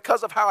word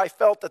because of how I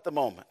felt at the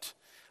moment.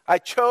 I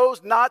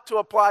chose not to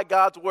apply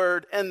God's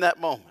word in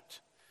that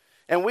moment.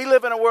 And we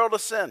live in a world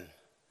of sin.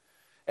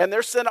 And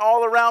there's sin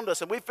all around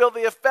us, and we feel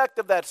the effect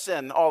of that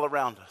sin all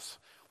around us.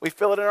 We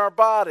feel it in our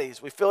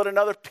bodies. We feel it in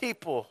other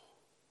people.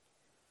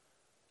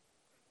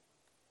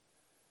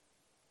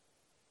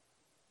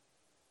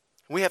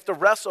 We have to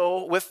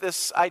wrestle with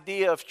this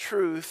idea of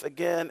truth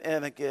again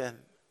and again.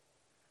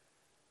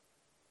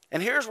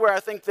 And here's where I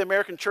think the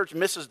American church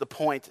misses the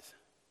point.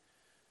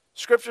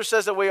 Scripture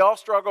says that we all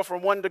struggle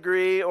from one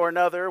degree or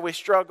another. We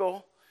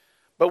struggle,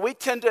 but we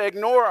tend to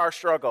ignore our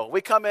struggle. We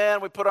come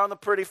in, we put on the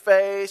pretty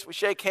face, we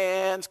shake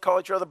hands, call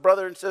each other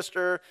brother and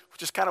sister,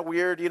 which is kind of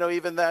weird,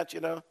 even that.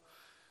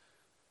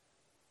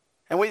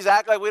 And we just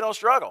act like we don't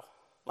struggle.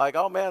 Like,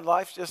 oh man,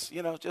 life's just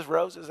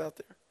roses out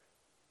there.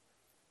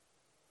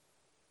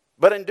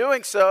 But in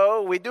doing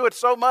so, we do it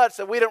so much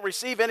that we don't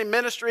receive any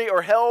ministry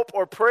or help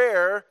or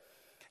prayer.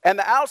 And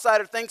the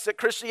outsider thinks that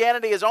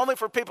Christianity is only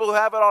for people who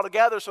have it all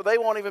together, so they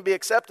won't even be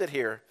accepted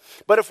here.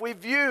 But if we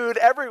viewed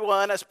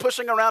everyone as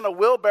pushing around a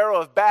wheelbarrow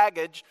of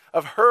baggage,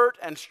 of hurt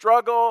and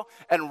struggle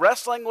and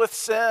wrestling with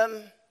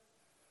sin,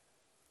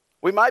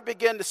 we might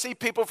begin to see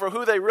people for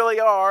who they really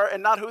are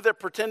and not who they're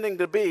pretending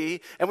to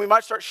be. And we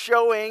might start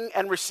showing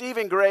and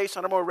receiving grace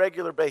on a more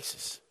regular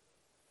basis.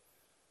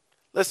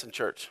 Listen,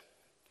 church.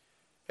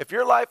 If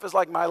your life is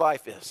like my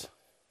life is,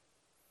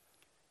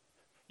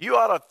 you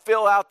ought to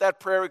fill out that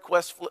prayer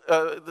request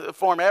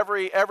form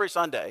every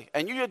Sunday.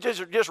 And you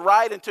just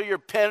write until your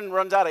pen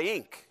runs out of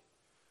ink.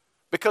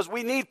 Because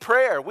we need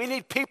prayer. We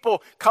need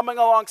people coming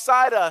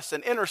alongside us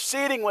and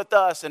interceding with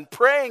us and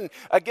praying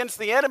against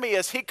the enemy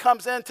as he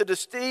comes in to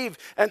deceive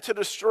and to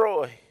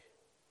destroy.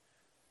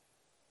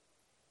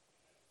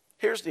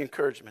 Here's the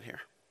encouragement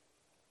here.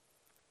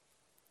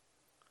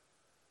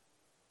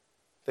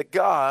 That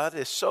God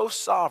is so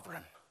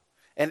sovereign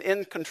and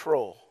in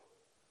control.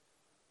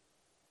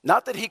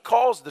 Not that he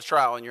calls the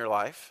trial in your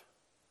life.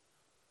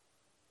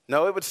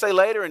 No, it would say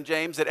later in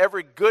James that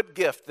every good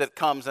gift that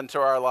comes into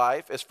our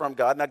life is from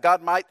God. Now,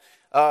 God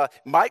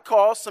might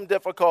cause some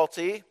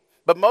difficulty,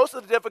 but most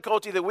of the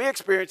difficulty that we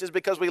experience is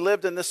because we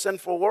lived in this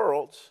sinful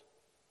world.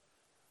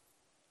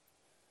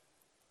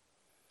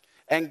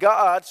 And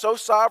God, so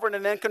sovereign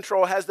and in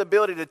control, has the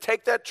ability to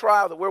take that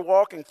trial that we're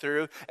walking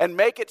through and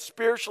make it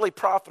spiritually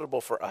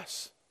profitable for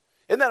us.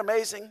 Isn't that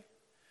amazing?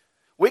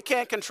 We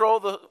can't control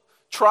the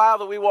trial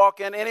that we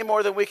walk in any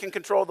more than we can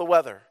control the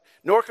weather.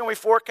 Nor can we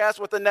forecast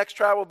what the next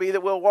trial will be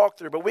that we'll walk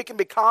through. But we can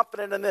be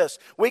confident in this.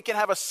 We can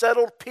have a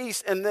settled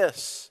peace in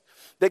this.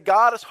 That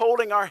God is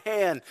holding our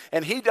hand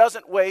and he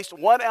doesn't waste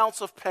 1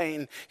 ounce of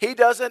pain. He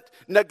doesn't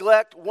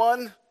neglect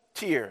one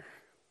tear.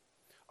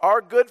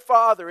 Our good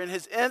Father, in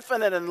his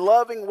infinite and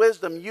loving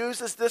wisdom,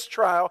 uses this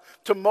trial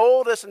to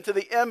mold us into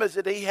the image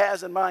that he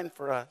has in mind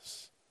for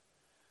us.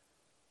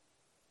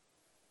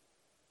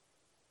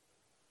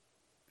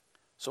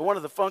 So one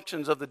of the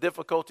functions of the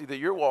difficulty that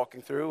you're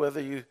walking through,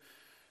 whether you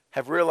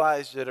have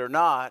realized it or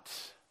not,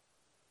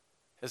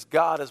 is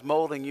God is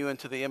molding you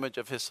into the image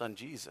of his son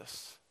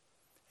Jesus.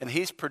 And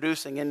he's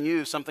producing in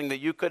you something that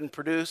you couldn't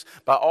produce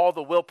by all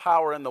the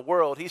willpower in the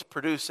world. He's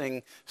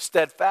producing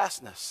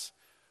steadfastness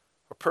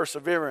or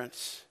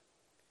perseverance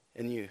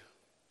in you.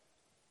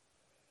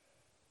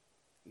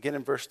 Again,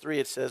 in verse 3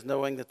 it says,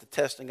 knowing that the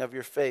testing of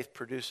your faith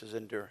produces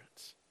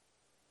endurance.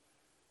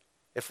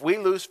 If we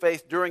lose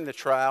faith during the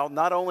trial,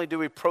 not only do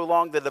we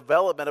prolong the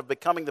development of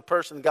becoming the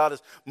person God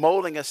is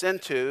molding us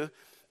into,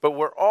 but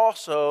we're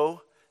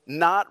also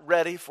not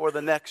ready for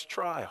the next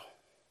trial.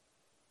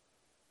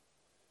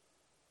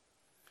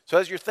 So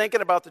as you're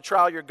thinking about the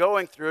trial you're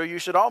going through, you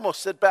should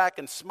almost sit back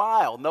and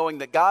smile, knowing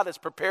that God is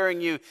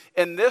preparing you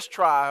in this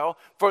trial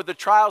for the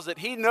trials that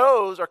he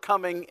knows are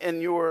coming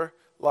in your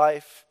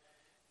life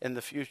in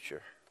the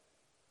future.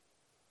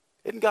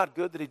 Isn't God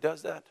good that he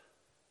does that?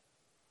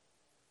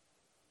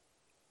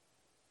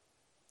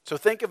 So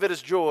think of it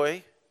as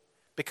joy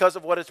because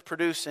of what it's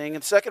producing.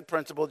 And the second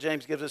principle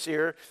James gives us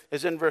here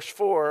is in verse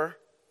 4.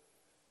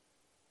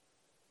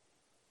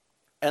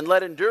 And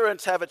let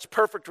endurance have its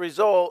perfect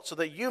result so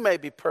that you may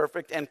be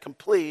perfect and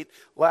complete,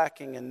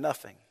 lacking in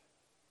nothing.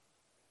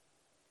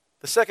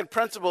 The second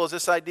principle is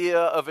this idea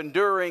of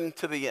enduring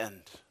to the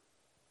end.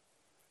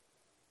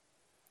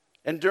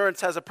 Endurance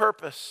has a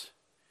purpose.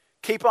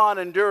 Keep on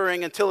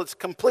enduring until it's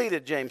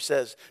completed, James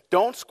says.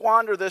 Don't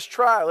squander this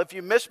trial. If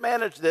you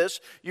mismanage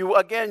this, you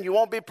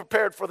won't be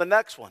prepared for the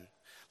next one.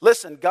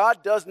 Listen,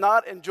 God does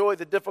not enjoy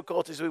the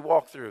difficulties we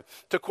walk through.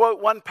 To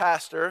quote one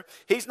pastor,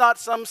 he's not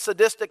some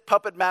sadistic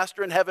puppet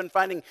master in heaven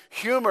finding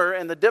humor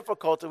in the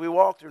difficulty we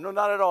walk through. No,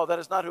 not at all. That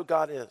is not who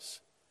God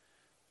is.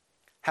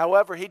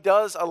 However, he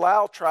does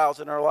allow trials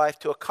in our life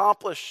to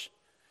accomplish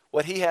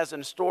what he has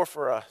in store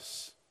for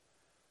us.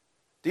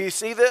 Do you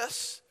see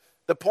this?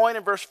 The point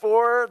in verse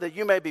 4, that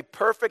you may be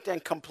perfect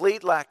and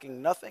complete,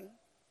 lacking nothing.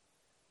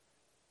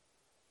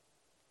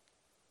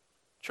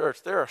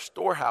 Church, there are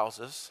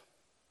storehouses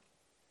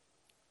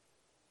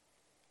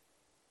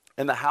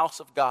in the house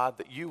of God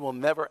that you will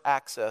never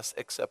access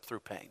except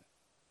through pain.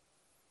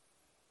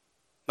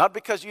 Not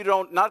because you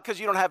don't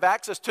have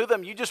access to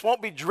them, you just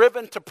won't be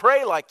driven to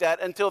pray like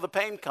that until the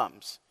pain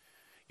comes.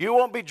 You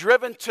won't be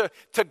driven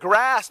to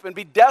grasp and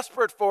be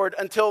desperate for it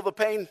until the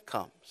pain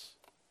comes.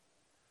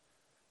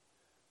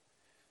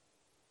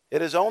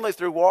 It is only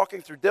through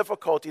walking through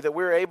difficulty that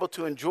we're able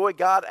to enjoy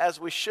God as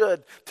we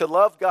should, to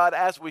love God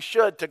as we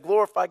should, to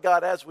glorify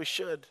God as we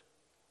should.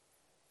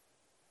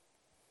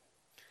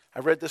 I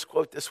read this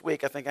quote this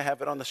week. I think I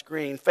have it on the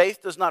screen.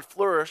 Faith does not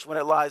flourish when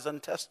it lies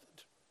untested.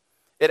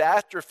 It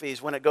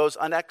atrophies when it goes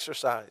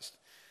unexercised.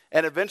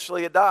 And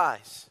eventually it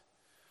dies.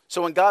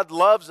 So when God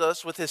loves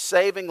us with his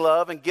saving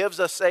love and gives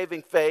us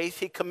saving faith,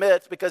 he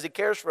commits, because he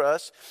cares for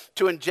us,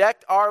 to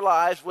inject our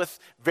lives with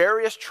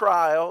various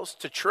trials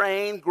to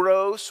train,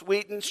 grow,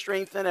 sweeten,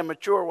 strengthen, and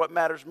mature what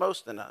matters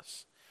most in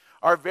us.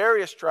 Our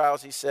various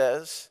trials, he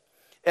says,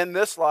 in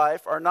this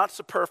life are not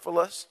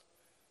superfluous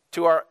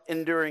to our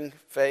enduring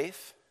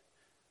faith,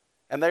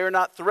 and they are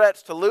not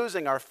threats to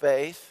losing our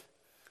faith.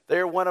 They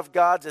are one of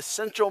God's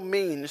essential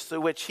means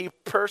through which he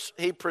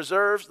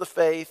preserves the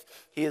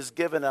faith he has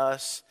given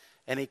us,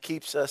 and he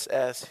keeps us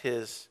as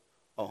his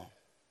own.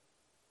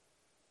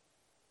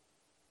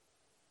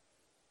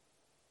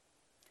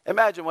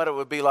 Imagine what it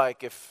would be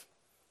like if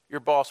your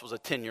boss was a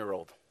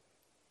 10-year-old.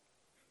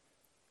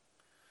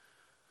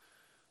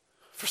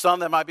 For some,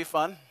 that might be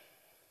fun,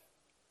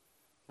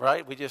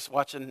 right? We just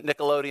watching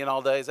Nickelodeon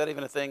all day. Is that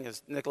even a thing?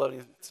 Is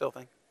Nickelodeon still a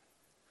thing?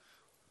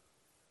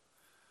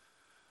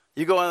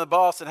 You go in the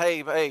boss and,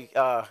 hey,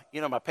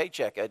 my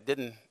paycheck, I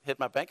didn't hit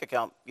my bank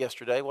account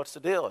yesterday. What's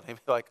the deal? And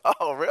he'd be like,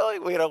 oh, really?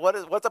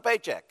 What's a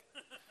paycheck?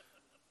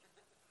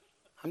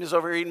 I'm just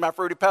over here eating my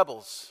Fruity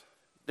Pebbles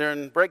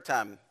during break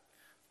time.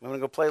 I'm going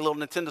to go play a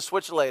little Nintendo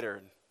Switch later.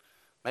 And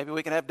maybe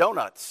we can have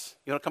donuts.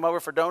 You want to come over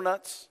for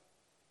donuts?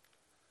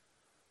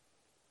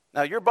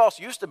 Now, your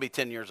boss used to be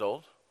 10 years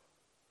old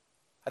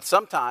at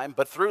some time,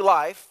 but through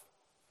life,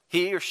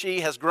 he or she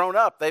has grown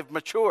up. They've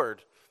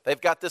matured. They've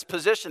got this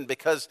position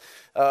because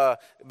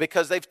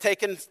they've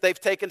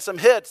taken some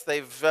hits.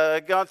 They've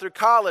gone through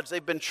college.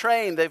 They've been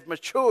trained. They've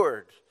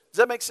matured. Does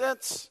that make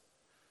sense?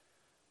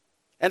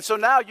 And so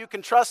now you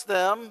can trust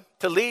them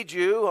to lead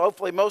you.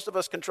 Hopefully, most of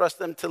us can trust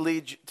them to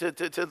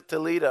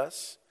lead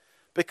us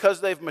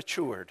because they've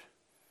matured.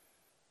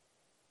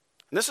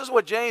 And this is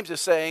what James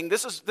is saying.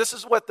 This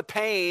is what the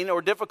pain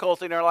or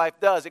difficulty in our life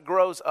does. It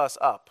grows us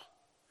up.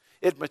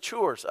 It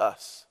matures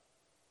us.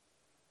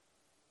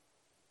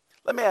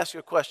 Let me ask you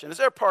a question. Is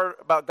there a part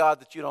about God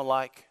that you don't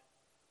like?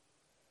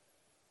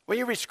 When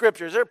you read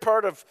Scripture, is there a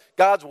part of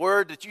God's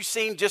Word that you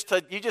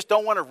just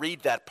don't want to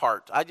read that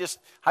part? I just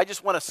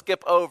want to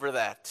skip over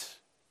that.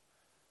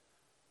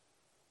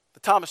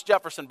 The Thomas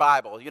Jefferson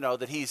Bible,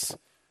 that he's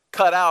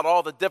cut out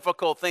all the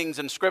difficult things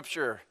in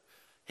Scripture.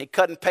 He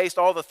cut and pasted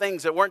all the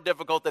things that weren't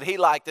difficult that he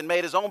liked and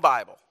made his own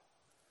Bible.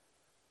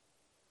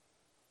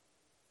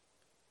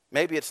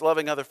 Maybe it's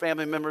loving other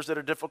family members that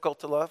are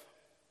difficult to love.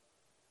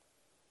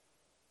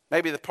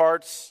 Maybe the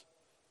parts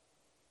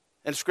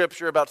in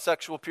Scripture about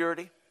sexual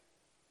purity.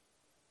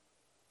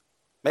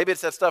 Maybe it's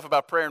that stuff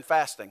about prayer and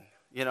fasting.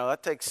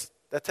 That takes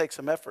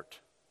some effort.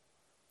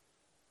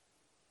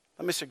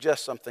 Let me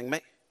suggest something.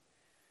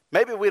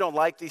 Maybe we don't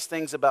like these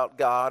things about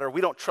God, or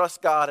we don't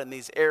trust God in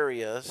these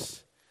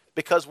areas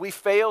because we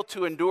failed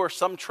to endure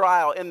some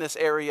trial in this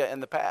area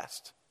in the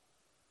past.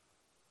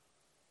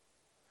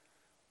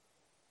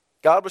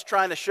 God was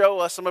trying to show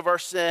us some of our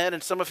sin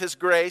and some of his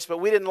grace, but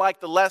we didn't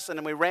like the lesson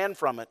and we ran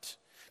from it.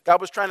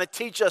 God was trying to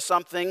teach us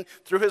something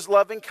through his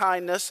loving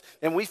kindness,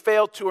 and we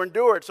failed to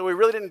endure it, so we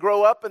really didn't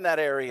grow up in that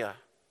area.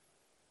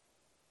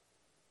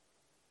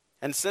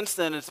 And since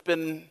then,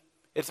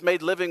 it's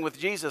made living with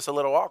Jesus a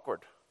little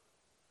awkward.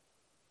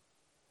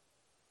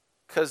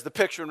 Because the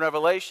picture in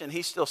Revelation,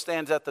 he still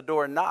stands at the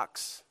door and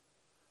knocks,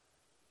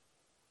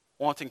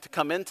 wanting to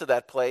come into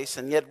that place,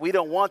 and yet we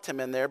don't want him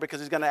in there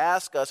because he's going to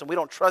ask us, and we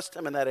don't trust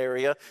him in that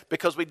area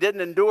because we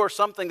didn't endure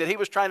something that he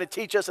was trying to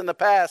teach us in the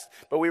past,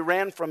 but we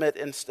ran from it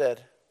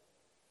instead.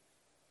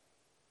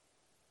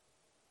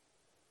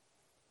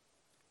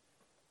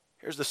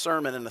 Here's the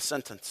sermon in a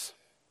sentence.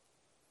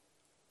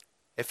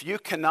 If you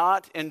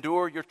cannot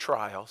endure your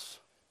trials,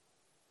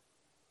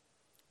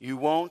 you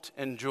won't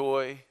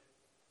enjoy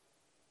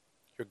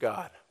your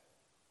God.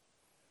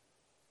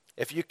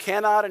 If you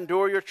cannot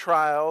endure your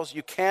trials,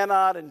 you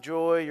cannot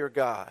enjoy your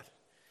God.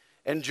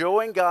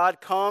 Enjoying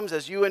God comes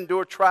as you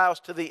endure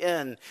trials to the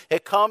end.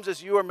 It comes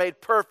as you are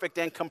made perfect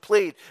and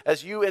complete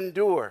as you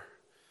endure.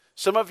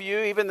 Some of you,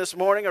 even this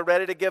morning, are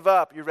ready to give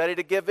up. You're ready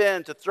to give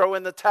in, to throw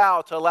in the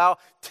towel, to allow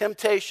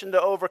temptation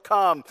to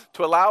overcome,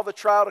 to allow the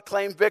trial to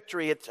claim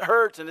victory. It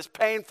hurts and it's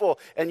painful,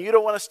 and you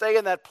don't want to stay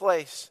in that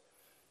place.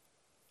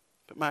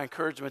 But my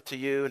encouragement to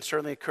you, and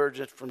certainly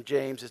encouragement from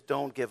James, is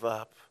don't give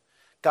up.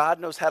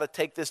 God knows how to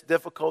take this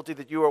difficulty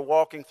that you are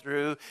walking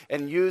through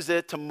and use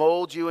it to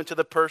mold you into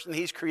the person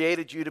he's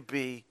created you to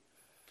be,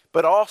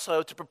 but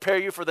also to prepare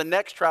you for the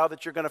next trial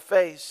that you're going to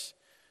face.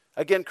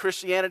 Again,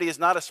 Christianity is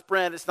not a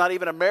sprint. It's not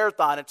even a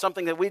marathon. It's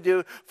something that we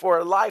do for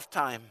a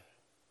lifetime.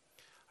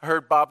 I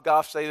heard Bob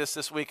Goff say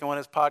this week on one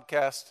of his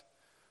podcasts.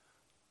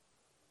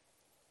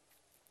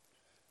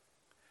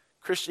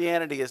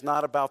 Christianity is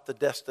not about the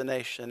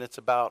destination. It's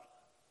about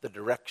the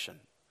direction.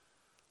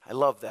 I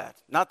love that.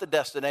 Not the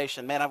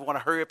destination. Man, I want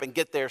to hurry up and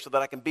get there so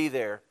that I can be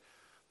there.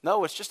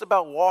 No, it's just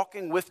about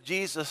walking with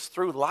Jesus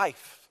through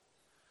life.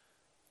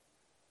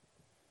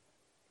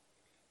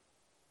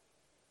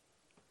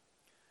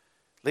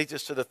 Leads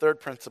us to the third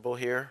principle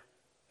here,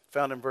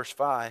 found in verse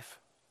 5.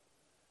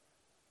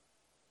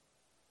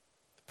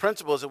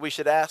 principle is that we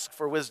should ask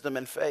for wisdom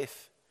and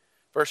faith.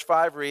 Verse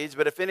 5 reads,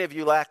 "But if any of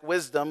you lack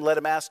wisdom, let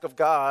him ask of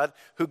God,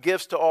 who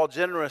gives to all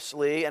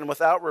generously and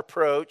without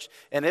reproach,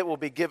 and it will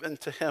be given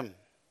to him."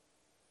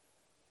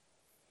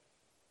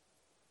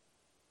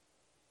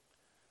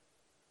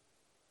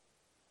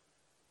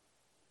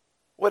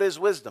 What is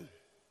wisdom?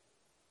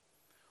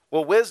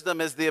 Well,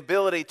 wisdom is the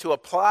ability to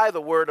apply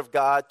the Word of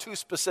God to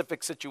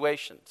specific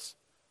situations.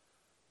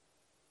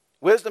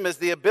 Wisdom is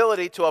the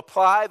ability to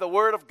apply the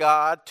Word of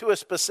God to a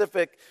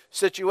specific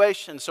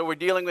situation. So we're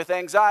dealing with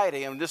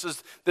anxiety, and this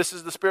is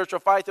the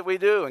spiritual fight that we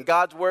do. And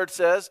God's Word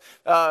says,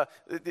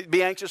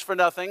 be anxious for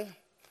nothing,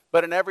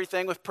 but in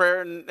everything with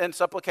prayer and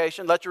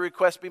supplication, let your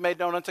requests be made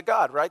known unto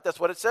God, right? That's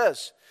what it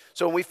says.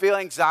 So when we feel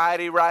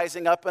anxiety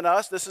rising up in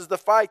us, this is the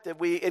fight that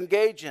we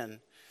engage in.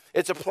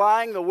 It's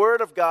applying the Word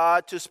of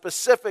God to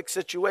specific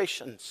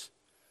situations.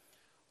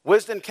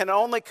 Wisdom can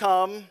only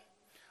come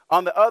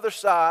on the other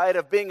side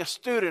of being a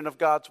student of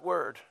God's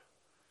Word.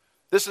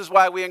 This is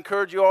why we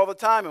encourage you all the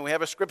time, and we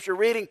have a scripture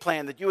reading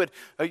plan that you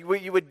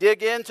would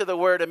dig into the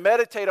Word and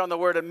meditate on the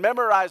Word and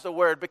memorize the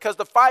Word, because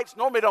the fights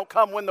normally don't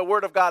come when the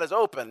Word of God is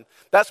open.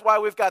 That's why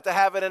we've got to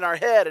have it in our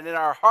head and in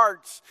our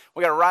hearts.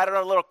 We've got to write it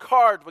on a little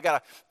card. We've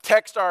got to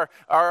text our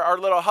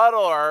little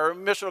huddle, our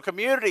missional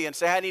community, and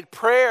say, I need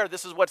prayer.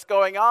 This is what's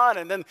going on.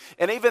 And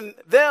even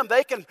them,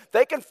 they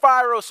can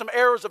fire some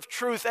arrows of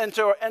truth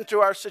into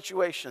our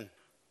situation.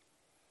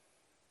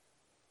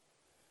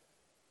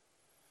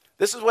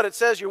 This is what it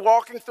says. You're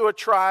walking through a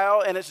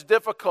trial and it's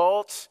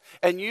difficult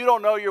and you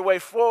don't know your way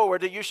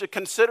forward, that you should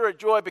consider it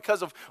joy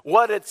because of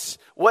what it's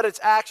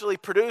actually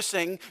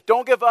producing.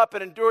 Don't give up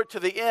and endure it to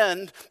the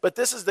end. But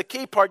this is the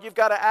key part. You've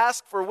got to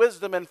ask for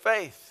wisdom and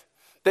faith,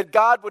 that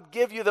God would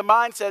give you the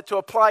mindset to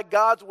apply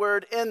God's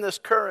Word in this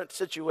current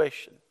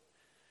situation.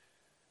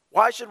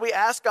 Why should we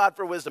ask God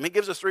for wisdom? He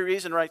gives us 3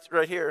 reasons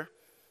right here.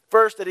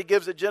 First, that he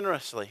gives it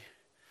generously.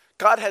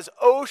 God has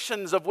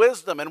oceans of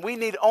wisdom and we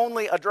need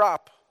only a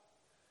drop.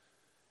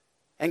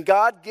 And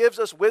God gives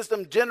us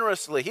wisdom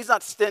generously. He's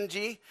not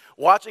stingy,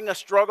 watching us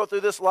struggle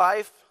through this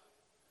life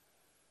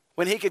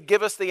when he could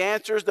give us the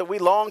answers that we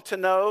long to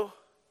know.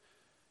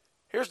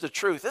 Here's the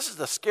truth. This is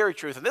the scary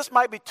truth, and this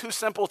might be too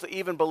simple to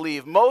even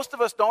believe. Most of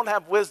us don't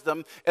have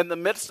wisdom in the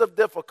midst of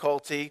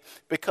difficulty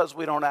because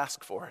we don't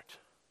ask for it.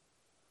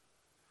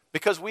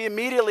 Because we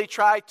immediately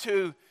try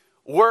to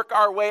work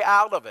our way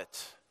out of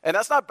it. And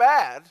that's not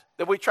bad,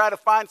 that we try to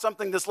find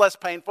something that's less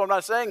painful. I'm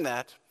not saying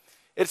that.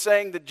 It's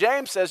saying that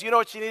James says, you know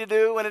what you need to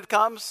do when it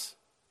comes?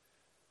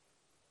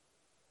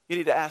 You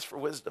need to ask for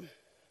wisdom.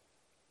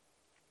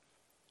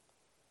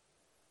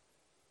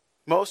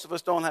 Most of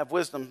us don't have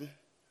wisdom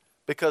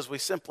because we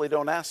simply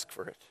don't ask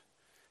for it.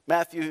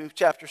 Matthew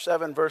chapter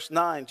 7, verse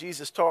 9,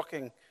 Jesus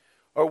talking,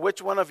 or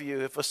which one of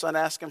you, if a son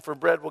asks him for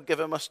bread, will give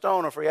him a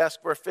stone, or if he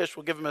asks for a fish,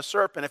 will give him a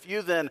serpent? If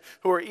you then,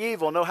 who are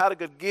evil, know how to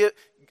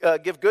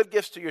give good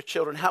gifts to your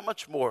children, how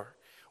much more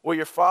will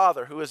your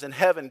Father who is in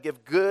heaven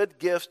give good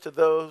gifts to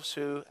those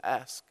who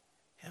ask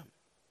him?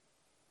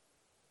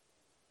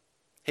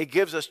 He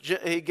gives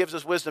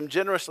us wisdom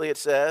generously, it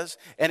says,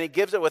 and he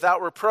gives it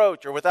without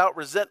reproach or without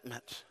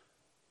resentment.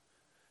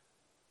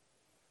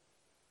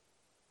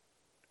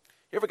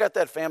 You ever got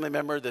that family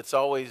member that's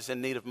always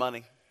in need of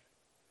money,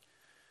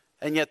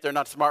 and yet they're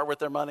not smart with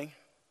their money?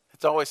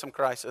 It's always some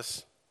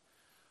crisis.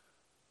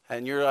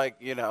 And you're like,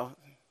 your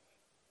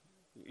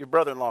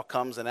brother-in-law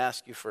comes and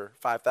asks you for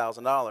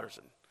 $5,000,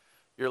 and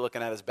you're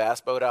looking at his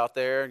bass boat out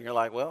there, and you're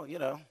like, well,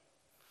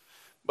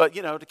 But,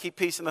 to keep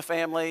peace in the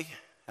family,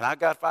 and I've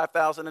got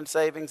 $5,000 in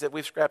savings that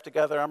we've scrapped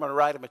together, I'm going to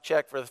write him a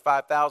check for the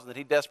 $5,000 that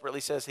he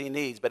desperately says he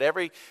needs. But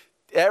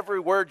every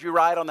word you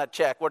write on that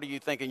check, what are you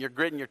thinking? You're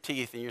gritting your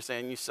teeth, and you're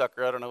saying, you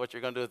sucker, I don't know what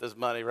you're going to do with this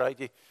money,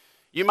 right?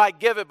 You might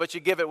give it, but you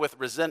give it with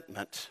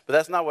resentment. But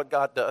that's not what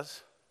God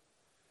does.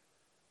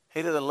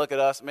 He doesn't look at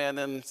us, man,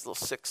 them little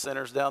sick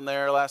sinners down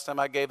there. Last time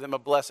I gave them a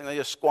blessing, they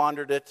just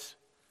squandered it.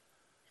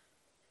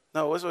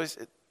 No,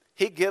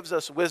 he gives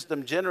us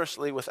wisdom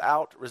generously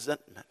without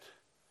resentment.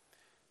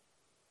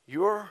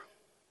 Your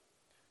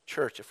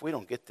church, if we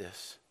don't get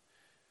this,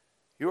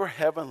 your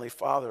heavenly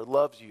Father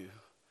loves you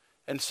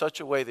in such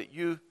a way that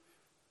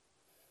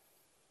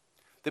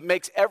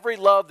makes every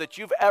love that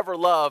you've ever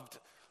loved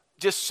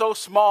just so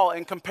small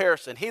in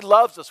comparison. He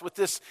loves us with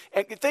this.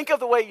 And think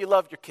of the way you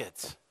love your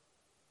kids.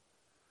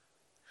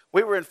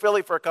 We were in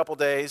Philly for a couple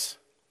days.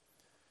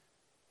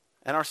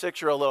 And our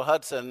 6-year-old little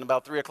Hudson,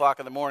 about 3 o'clock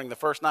in the morning, the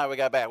first night we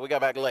got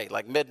back late,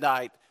 like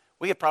midnight.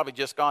 We had probably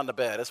just gone to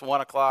bed. It's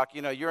 1 o'clock.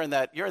 You're in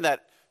that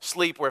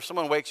sleep where if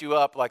someone wakes you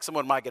up, like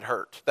someone might get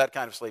hurt. That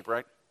kind of sleep,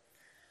 right?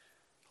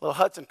 Little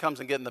Hudson comes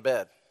and gets in the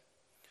bed.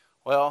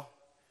 Well,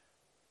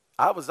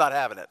 I was not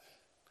having it.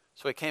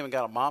 So he came and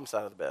got on Mom's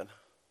side of the bed.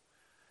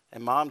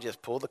 And Mom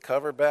just pulled the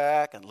cover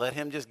back and let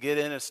him just get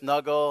in and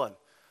snuggle. And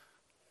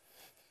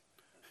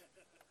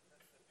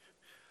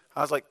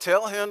I was like,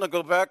 tell him to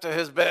go back to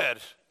his bed.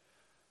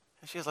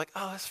 And she was like,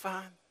 oh, that's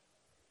fine.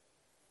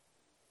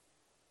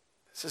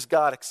 This is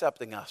God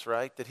accepting us,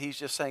 right? That he's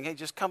just saying, hey,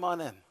 just come on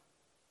in.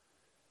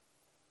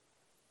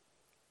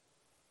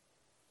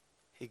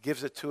 He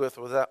gives it to us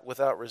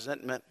without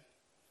resentment.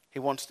 He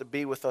wants to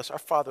be with us. Our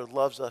Father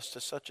loves us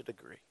to such a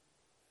degree.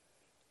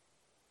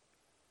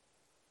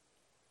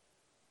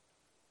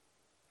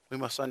 We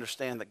must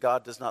understand that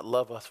God does not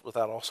love us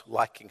without also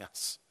liking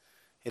us.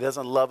 He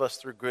doesn't love us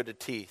through gritted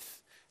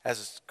teeth,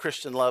 as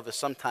Christian love is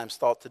sometimes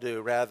thought to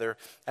do. Rather,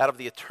 out of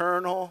the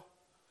eternal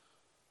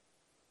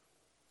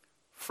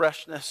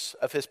freshness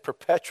of his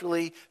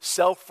perpetually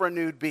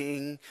self-renewed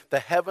being, the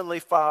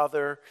Heavenly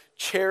Father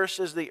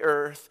cherishes the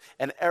earth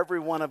and every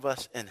one of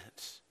us in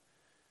it.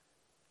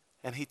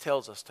 And he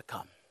tells us to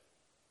come.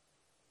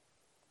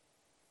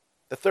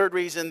 The third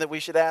reason that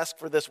we should ask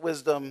for this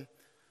wisdom,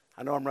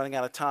 I know I'm running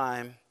out of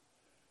time,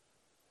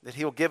 that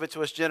he will give it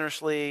to us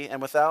generously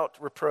and without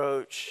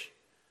reproach.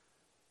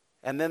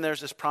 And then there's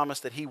this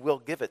promise that he will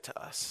give it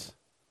to us.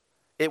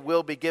 It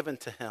will be given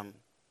to him.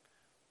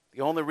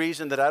 The only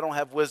reason that I don't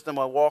have wisdom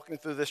while walking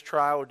through this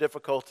trial or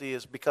difficulty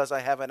is because I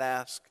haven't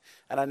asked.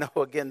 And I know,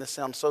 again, this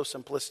sounds so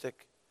simplistic.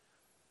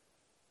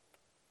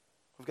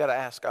 We've got to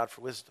ask God for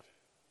wisdom.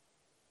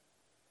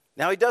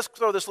 Now, he does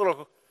throw this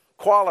little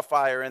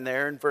qualifier in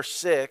there in verse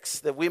 6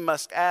 that we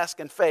must ask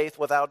in faith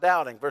without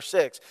doubting. Verse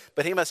 6,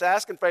 but he must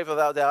ask in faith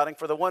without doubting,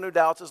 for the one who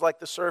doubts is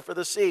like the surf of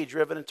the sea,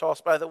 driven and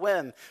tossed by the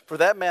wind. For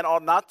that man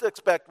ought not to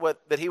expect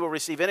that he will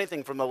receive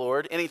anything from the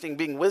Lord, anything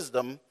being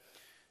wisdom,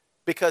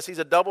 because he's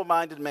a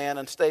double-minded man,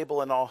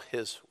 unstable in all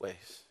his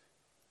ways.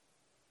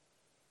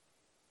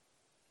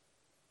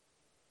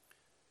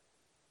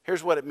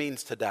 Here's what it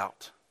means to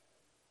doubt.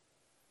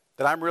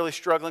 That I'm really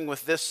struggling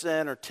with this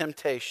sin or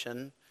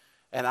temptation,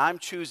 and I'm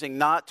choosing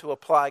not to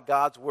apply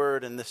God's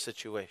word in this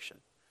situation.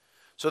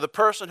 So the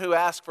person who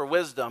asks for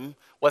wisdom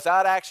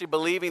without actually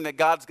believing that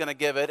God's going to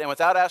give it and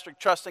without actually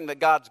trusting that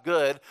God's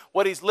good,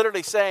 what he's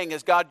literally saying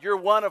is, God, you're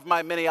one of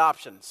my many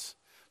options.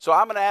 So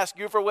I'm going to ask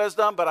you for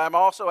wisdom, but I'm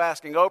also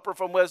asking Oprah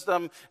for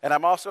wisdom, and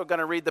I'm also going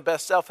to read the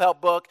best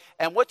self-help book,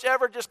 and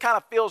whichever just kind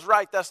of feels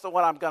right, that's the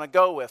one I'm going to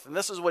go with. And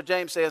this is what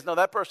James says, no,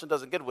 that person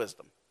doesn't get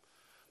wisdom.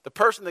 The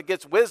person that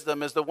gets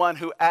wisdom is the one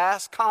who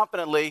asks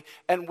confidently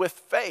and with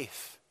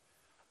faith,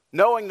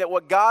 knowing that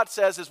what God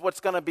says is what's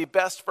going to be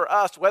best for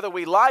us, whether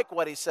we like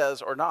what he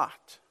says or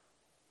not.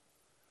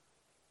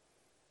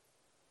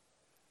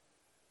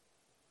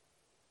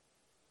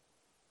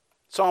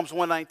 Psalms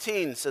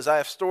 119 says, I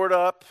have stored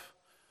up.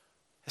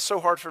 It's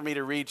so hard for me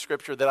to read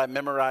scripture that I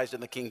memorized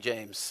in the King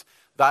James.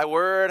 Thy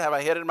word have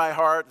I hid in my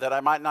heart that I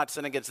might not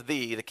sin against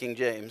thee, the King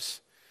James.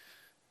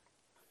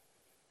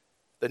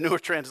 The newer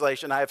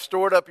translation, I have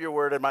stored up your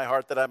word in my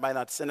heart that I might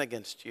not sin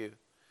against you.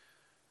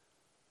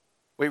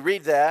 We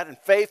read that, and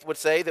faith would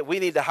say that we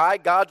need to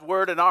hide God's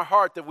word in our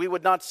heart that we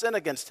would not sin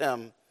against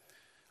him.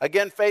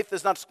 Again, faith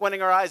is not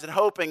squinting our eyes and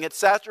hoping. It's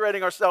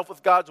saturating ourselves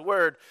with God's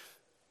word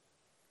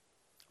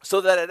so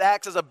that it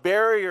acts as a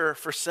barrier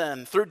for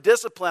sin. Through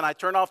discipline, I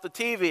turn off the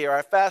TV or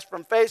I fast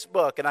from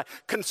Facebook and I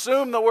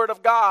consume the word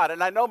of God.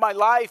 And I know my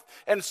life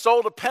and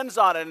soul depends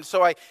on it. And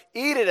so I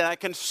eat it and I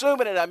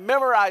consume it and I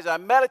memorize it, I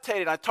meditate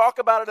it, and I talk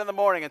about it in the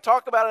morning and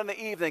talk about it in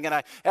the evening. And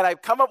I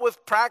come up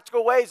with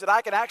practical ways that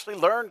I can actually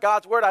learn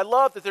God's word. I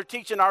love that they're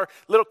teaching our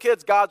little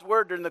kids God's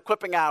word during the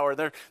equipping hour.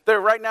 They're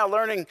right now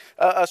learning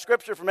a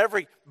scripture from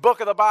every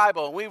book of the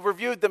Bible. We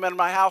reviewed them in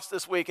my house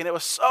this week, and it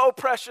was so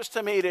precious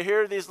to me to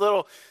hear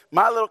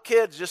my little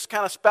kids just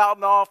kind of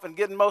spouting off and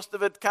getting most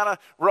of it kind of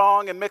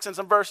wrong and mixing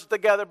some verses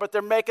together, but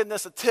they're making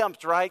this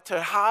attempt, right,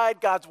 to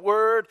hide God's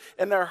word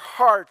in their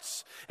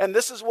hearts. And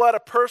this is what a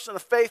person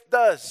of faith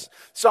does.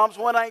 Psalms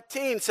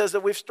 119 says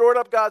that we've stored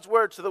up God's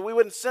word so that we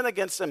wouldn't sin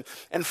against him.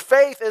 And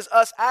faith is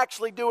us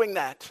actually doing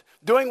that,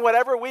 doing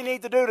whatever we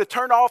need to do to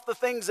turn off the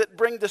things that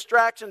bring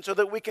distraction so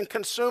that we can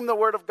consume the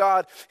word of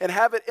God and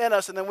have it in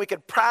us, and then we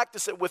can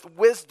practice it with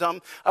wisdom,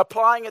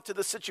 applying it to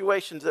the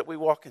situations that we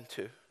walk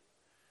into.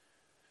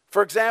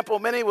 For example,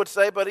 many would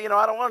say, but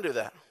I don't want to do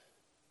that.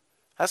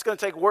 That's going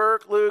to take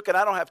work, Luke, and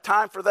I don't have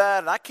time for that,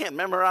 and I can't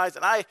memorize,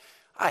 and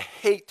I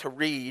hate to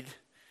read.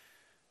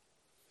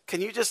 Can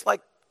you just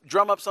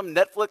drum up some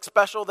Netflix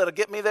special that'll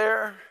get me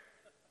there?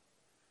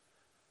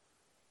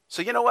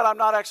 So you know what? I'm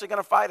not actually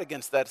going to fight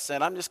against that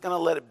sin. I'm just going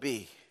to let it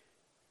be.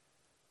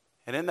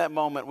 And in that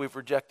moment, we've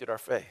rejected our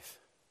faith.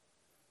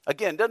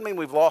 Again, doesn't mean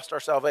we've lost our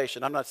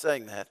salvation. I'm not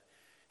saying that.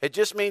 It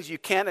just means you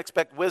can't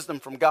expect wisdom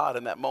from God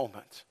in that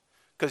moment,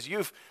 because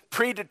you've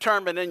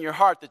predetermined in your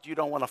heart that you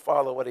don't want to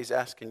follow what he's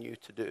asking you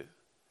to do.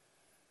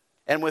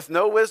 And with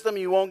no wisdom,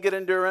 you won't get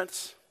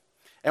endurance.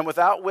 And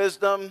without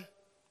wisdom,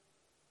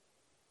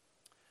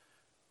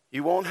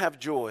 you won't have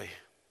joy.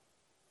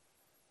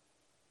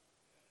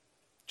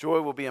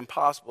 Joy will be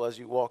impossible as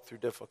you walk through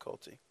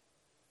difficulty.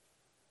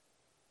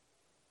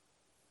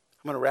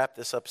 I'm going to wrap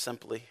this up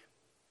simply.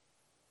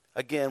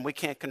 Again, we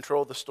can't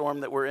control the storm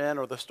that we're in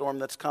or the storm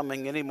that's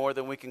coming any more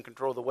than we can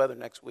control the weather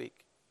next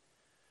week.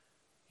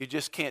 You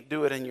just can't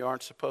do it, and you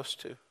aren't supposed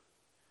to.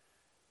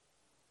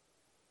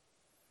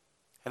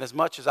 And as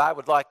much as I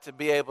would like to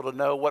be able to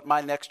know what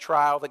my next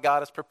trial that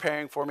God is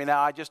preparing for me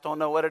now, I just don't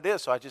know what it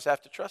is, so I just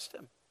have to trust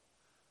him.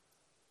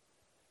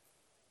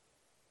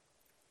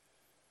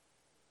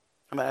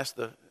 I'm going to ask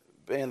the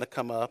band to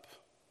come up.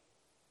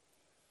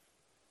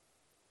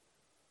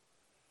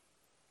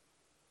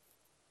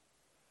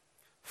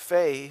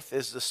 Faith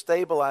is the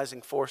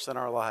stabilizing force in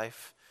our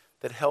life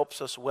that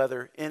helps us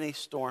weather any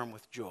storm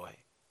with joy.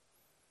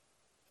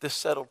 This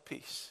settled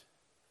peace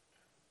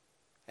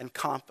and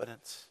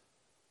confidence.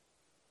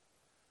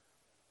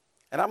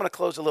 And I'm going to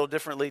close a little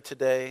differently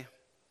today.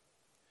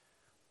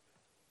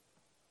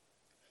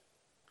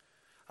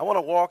 I want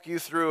to walk you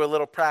through a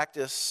little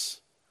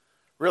practice,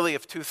 really,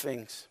 of two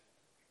things.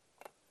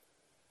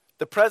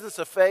 The presence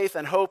of faith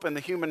and hope in the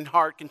human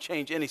heart can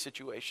change any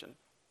situation.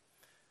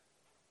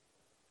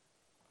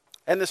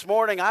 And this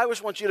morning, I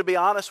just want you to be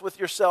honest with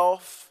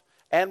yourself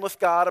and with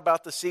God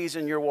about the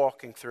season you're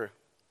walking through.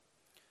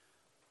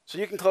 So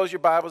you can close your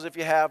Bibles if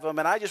you have them,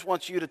 and I just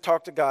want you to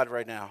talk to God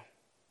right now.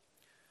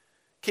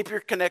 Keep your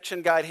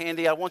connection guide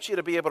handy. I want you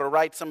to be able to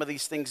write some of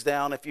these things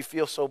down if you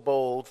feel so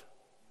bold.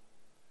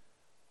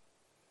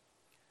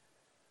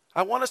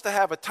 I want us to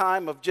have a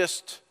time of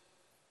just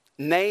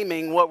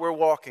naming what we're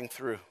walking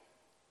through.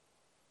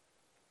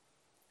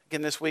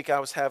 Again, this week I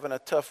was having a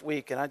tough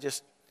week, and I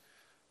just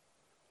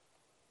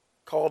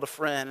called a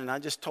friend, and I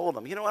just told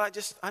him, you know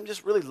what, I'm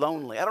just really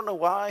lonely. I don't know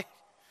why.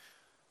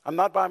 I'm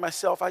not by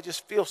myself. I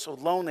just feel so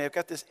lonely. I've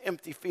got this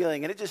empty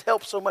feeling, and it just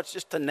helps so much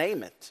just to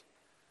name it.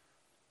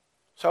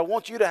 So I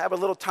want you to have a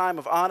little time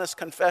of honest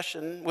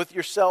confession with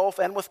yourself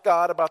and with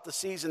God about the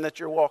season that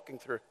you're walking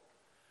through.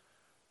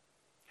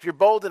 If you're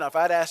bold enough,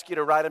 I'd ask you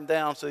to write them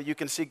down so that you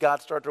can see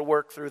God start to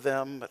work through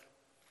them. But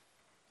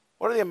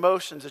what are the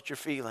emotions that you're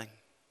feeling?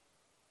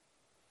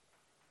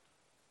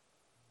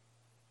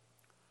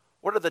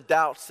 What are the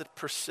doubts that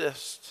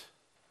persist?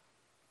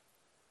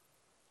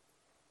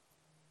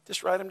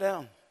 Just write them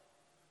down.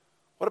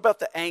 What about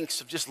the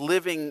angst of just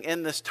living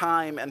in this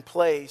time and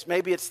place?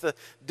 Maybe it's the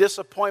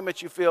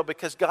disappointment you feel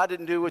because God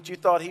didn't do what you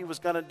thought he was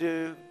going to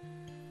do.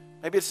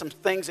 Maybe it's some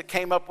things that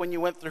came up when you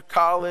went through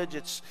college.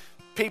 It's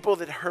people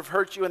that have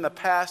hurt you in the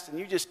past and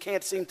you just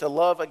can't seem to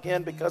love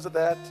again because of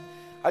that.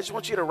 I just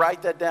want you to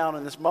write that down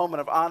in this moment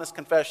of honest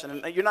confession.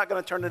 And you're not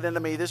going to turn it into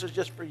me. This is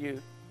just for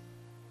you.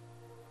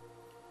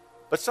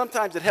 But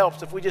sometimes it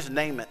helps if we just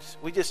name it.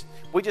 We just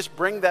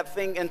bring that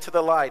thing into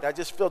the light. I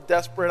just feel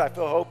desperate. I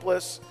feel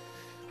hopeless.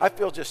 I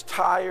feel just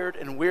tired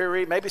and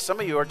weary. Maybe some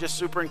of you are just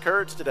super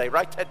encouraged today.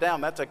 Write that down.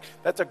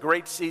 That's a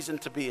great season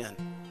to be in.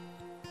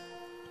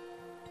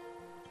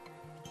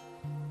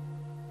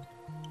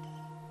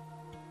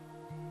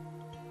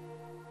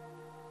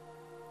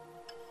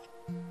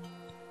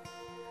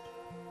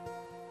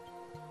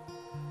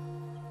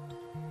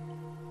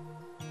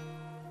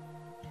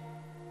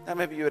 Now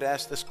maybe you would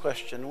ask this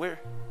question,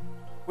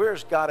 where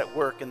is God at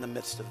work in the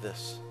midst of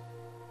this?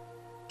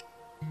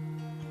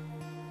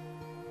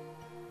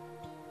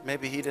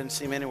 Maybe he didn't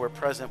seem anywhere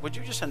present. Would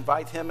you just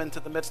invite him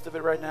into the midst of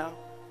it right now?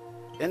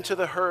 Into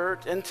the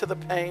hurt, into the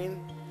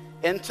pain,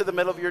 into the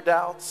middle of your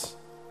doubts?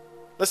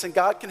 Listen,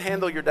 God can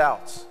handle your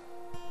doubts.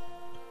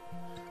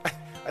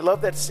 I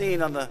love that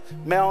scene on the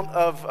Mount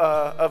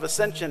of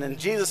Ascension, and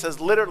Jesus is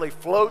literally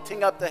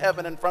floating up to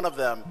heaven in front of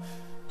them.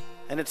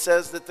 And it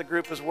says that the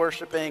group is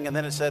worshiping, and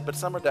then it said, but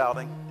some are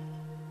doubting.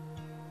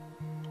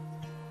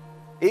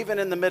 Even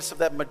in the midst of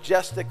that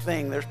majestic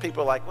thing, there's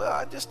people like, well,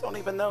 I just don't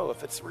even know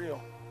if it's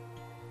real.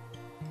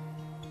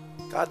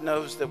 God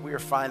knows that we are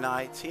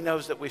finite. He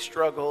knows that we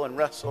struggle and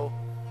wrestle.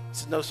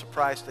 It's no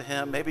surprise to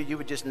him. Maybe you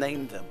would just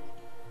name them.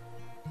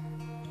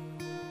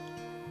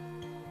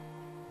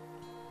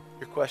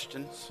 Your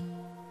questions,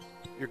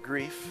 your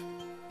grief.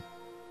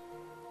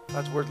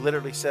 God's word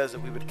literally says that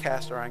we would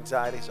cast our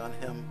anxieties on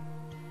him.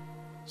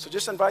 So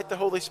just invite the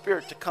Holy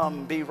Spirit to come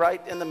and be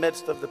right in the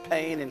midst of the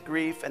pain and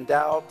grief and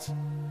doubt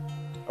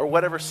or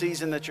whatever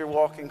season that you're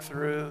walking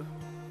through.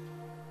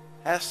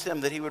 Ask him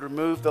that he would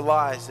remove the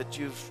lies that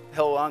you've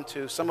held on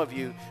to, some of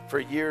you, for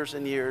years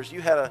and years. You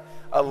had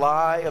a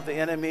lie of the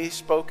enemy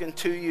spoken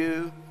to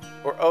you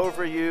or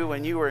over you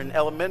when you were in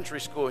elementary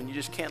school and you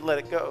just can't let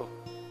it go.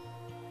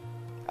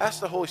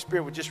 Ask the Holy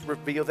Spirit would just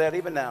reveal that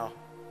even now,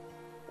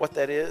 what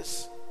that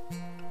is.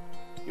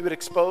 You would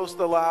expose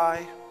the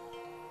lie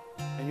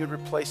and you'd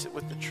replace it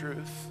with the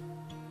truth.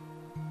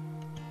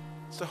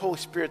 It's the Holy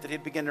Spirit that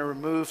he'd begin to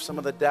remove some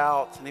of the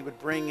doubts and he would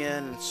bring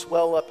in and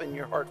swell up in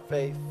your heart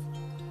faith.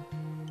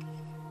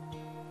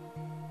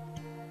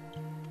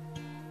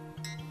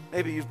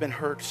 Maybe you've been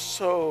hurt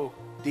so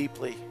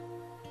deeply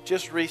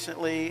just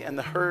recently and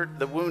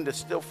the wound is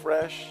still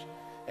fresh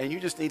and you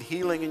just need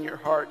healing in your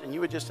heart, and you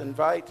would just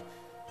invite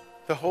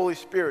the Holy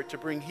Spirit to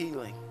bring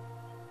healing.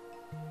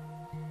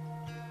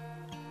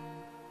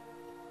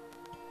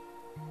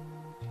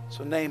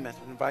 So name it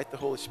and invite the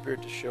Holy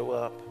Spirit to show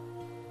up.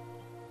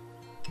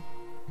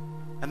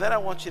 And then I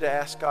want you to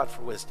ask God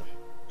for wisdom.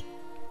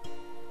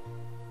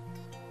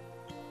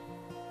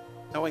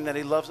 Knowing that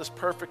he loves us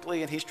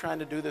perfectly and he's trying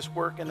to do this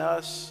work in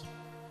us.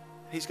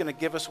 He's going to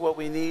give us what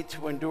we need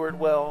to endure it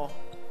well.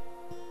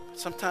 But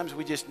sometimes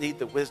we just need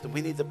the wisdom.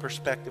 We need the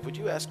perspective. Would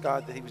you ask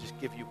God that he would just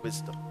give you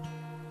wisdom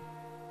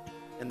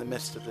in the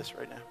midst of this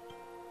right now?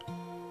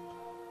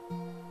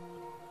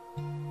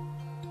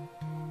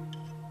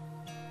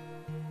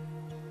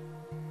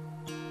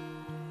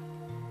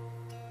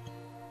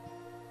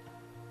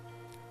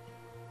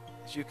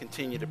 as you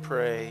continue to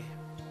pray,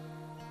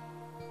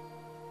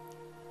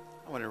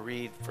 I want to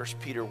read 1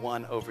 Peter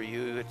 1 over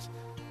you. It's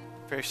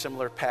a very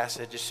similar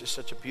passage. It's just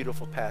such a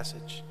beautiful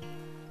passage.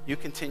 You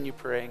continue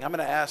praying. I'm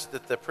going to ask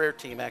that the prayer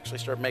team actually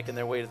start making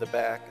their way to the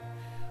back.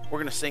 We're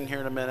going to sing here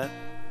in a minute.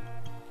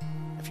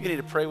 If you need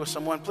to pray with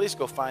someone, please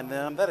go find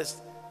them. That is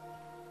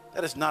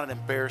not an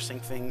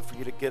embarrassing thing for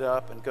you to get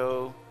up and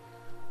go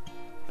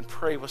and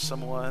pray with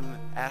someone.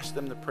 Ask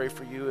them to pray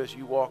for you as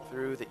you walk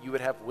through, that you would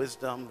have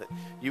wisdom, that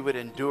you would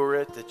endure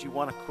it, that you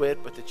want to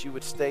quit, but that you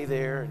would stay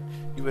there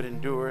and you would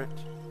endure it,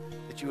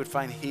 that you would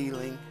find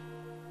healing.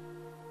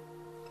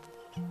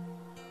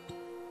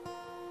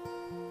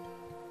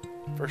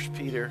 First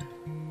Peter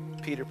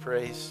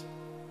prays,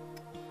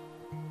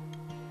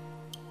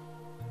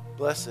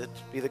 "Blessed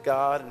be the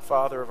God and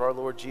Father of our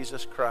Lord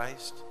Jesus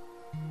Christ.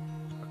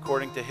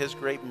 According to his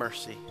great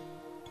mercy,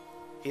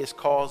 he has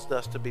caused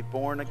us to be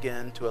born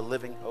again to a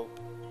living hope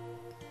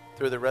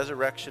through the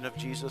resurrection of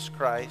Jesus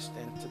Christ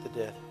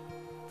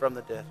from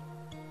the dead,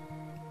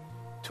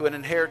 to an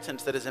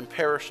inheritance that is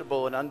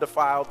imperishable and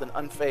undefiled and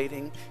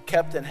unfading,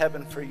 kept in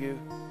heaven for you,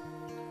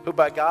 who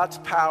by God's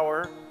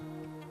power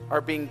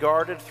are being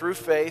guarded through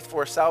faith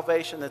for a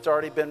salvation that's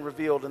already been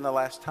revealed in the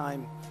last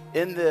time.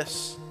 In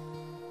this,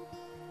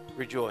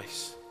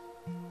 rejoice.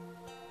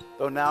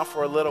 Though now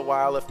for a little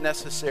while, if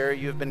necessary,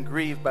 you have been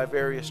grieved by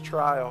various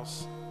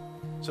trials,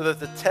 so that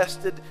the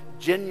tested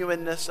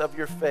genuineness of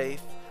your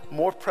faith,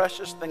 more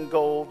precious than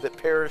gold that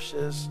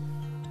perishes,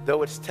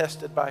 though it's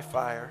tested by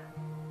fire,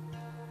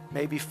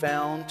 may be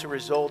found to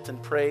result in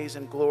praise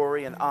and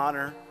glory and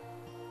honor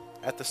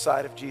at the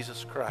sight of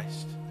Jesus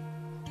Christ.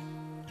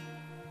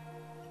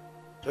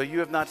 Though you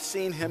have not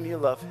seen him, you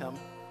love him.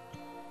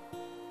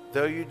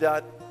 Though you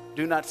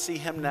do not see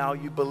him now,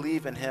 you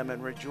believe in him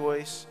and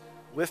rejoice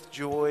with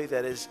joy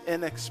that is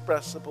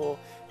inexpressible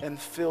and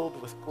filled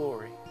with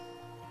glory."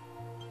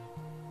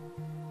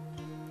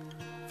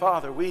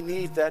 Father, we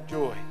need that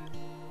joy,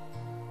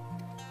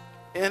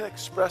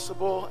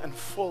 inexpressible and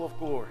full of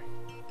glory.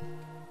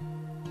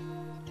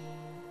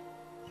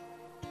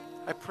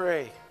 I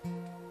pray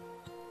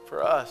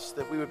for us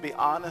that we would be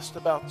honest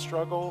about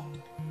struggle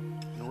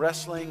and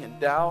wrestling and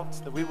doubts,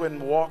 that we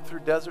wouldn't walk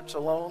through deserts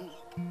alone,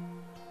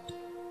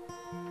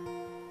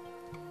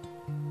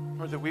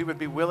 or that we would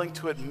be willing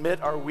to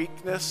admit our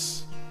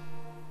weakness,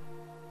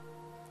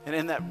 and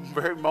in that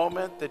very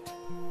moment that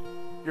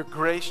your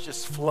grace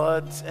just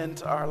floods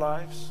into our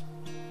lives.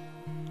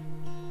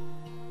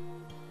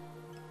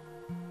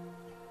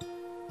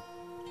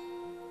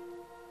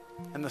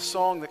 And the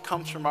song that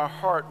comes from our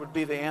heart would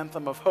be the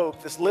anthem of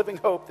hope, this living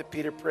hope that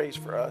Peter prays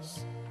for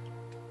us.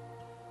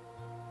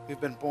 We've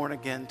been born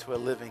again to a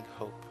living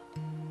hope,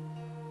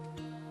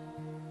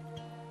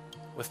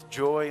 with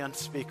joy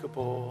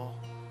unspeakable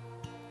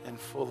and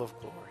full of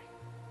glory.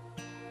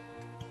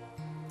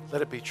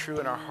 Let it be true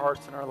in our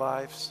hearts and our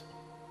lives.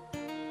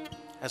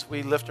 As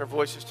we lift our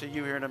voices to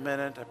you here in a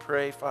minute, I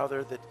pray,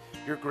 Father, that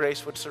your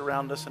grace would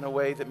surround us in a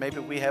way that maybe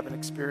we haven't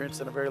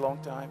experienced in a very long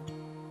time.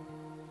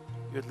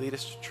 You would lead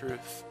us to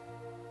truth.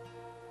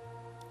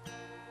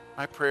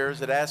 My prayer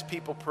is that as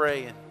people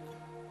pray and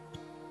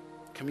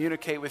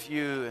communicate with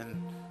you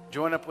and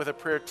join up with a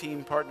prayer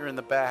team partner in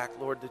the back,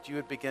 Lord, that you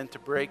would begin to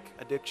break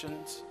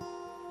addictions,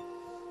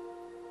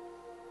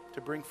 to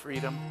bring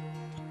freedom,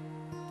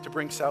 to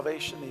bring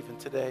salvation even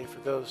today for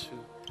those who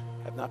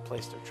have not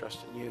placed their trust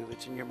in you.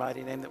 It's in your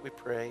mighty name that we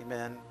pray.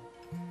 Amen.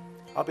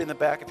 I'll be in the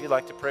back if you'd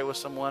like to pray with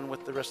someone,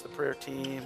 with the rest of the prayer team.